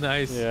 Oh,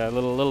 nice. Yeah, a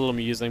little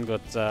amusing,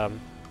 but...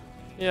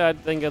 yeah, I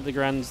think at the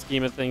grand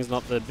scheme of things,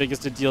 not the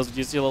biggest of deals, but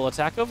you see a little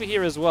attack over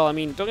here as well. I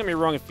mean, don't get me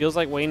wrong, it feels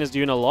like Wayne is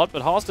doing a lot,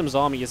 but Harstem's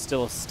army is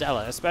still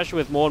stellar, especially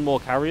with more and more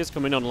carriers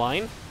coming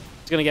online.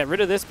 He's going to get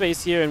rid of this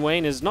base here, and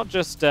Wayne is not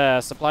just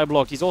supply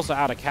blocked, he's also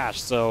out of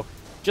cash, so...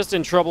 Just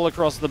in trouble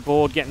across the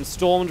board, getting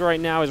stormed right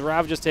now. His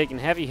Ravager's taking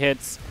heavy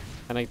hits.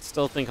 And I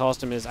still think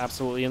Harstem is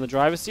absolutely in the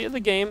driver's seat of the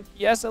game.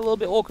 Yes, a little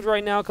bit awkward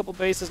right now. A couple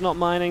bases not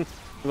mining.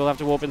 We'll have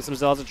to warp in some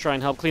Zealots to try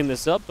and help clean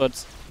this up.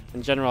 But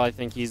in general, I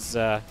think he's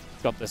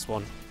got this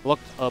one.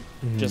 Locked up.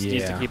 Just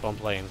needs to keep on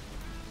playing.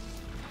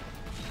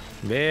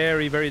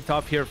 Very, very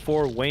tough here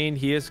for Wayne.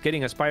 He is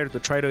getting aspired to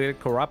try to get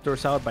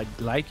Corruptors out, but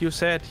like you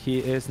said, he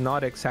is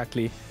not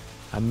exactly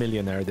a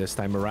millionaire this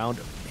time around.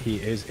 He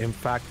is, in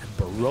fact,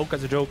 broke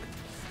as a joke.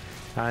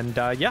 And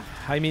yeah,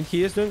 I mean,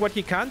 he is doing what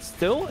he can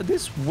still.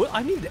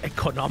 I mean,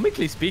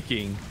 economically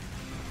speaking,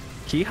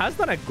 he has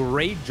done a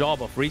great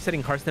job of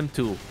resetting Harstem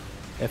to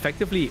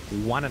effectively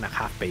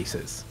 1.5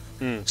 bases.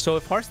 So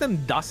if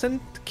Harstem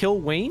doesn't kill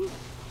Wayne,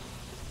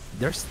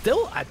 there's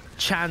still a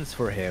chance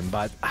for him.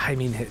 But I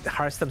mean,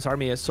 Harstem's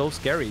army is so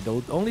scary.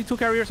 Though only 2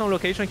 carriers on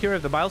location here.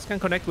 If the Biles can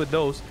connect with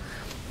those,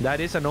 that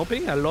is an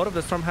opening. A lot of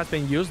the Storm has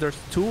been used. There's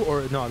 2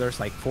 or no,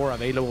 there's like 4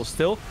 available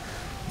still.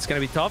 It's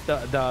going to be tough.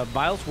 The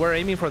Biles were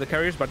aiming for the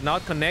carriers, but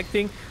not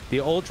connecting. The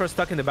Ultra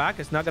stuck in the back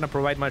is not going to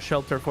provide much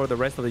shelter for the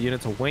rest of the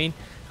units of Wayne,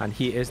 and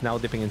he is now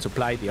dipping in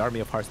supply. The army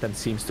of Harstem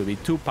seems to be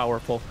too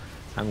powerful,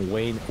 and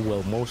Wayne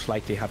will most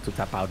likely have to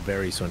tap out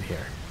very soon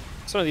here.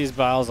 Some of these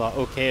Biles are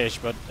okay-ish,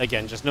 but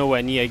again, just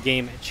nowhere near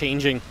game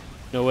changing,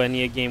 nowhere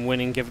near game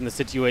winning given the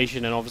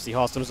situation, and obviously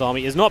Harstem's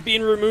army is not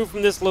being removed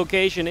from this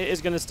location. It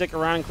is going to stick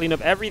around and clean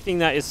up everything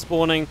that is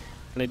spawning.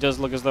 And it does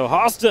look as though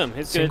Harstem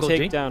is going to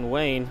take down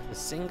Wayne. A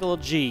single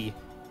G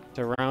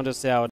to round us out.